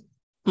with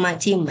my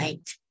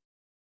teammate.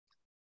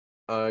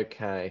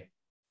 Okay.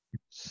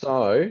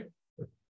 So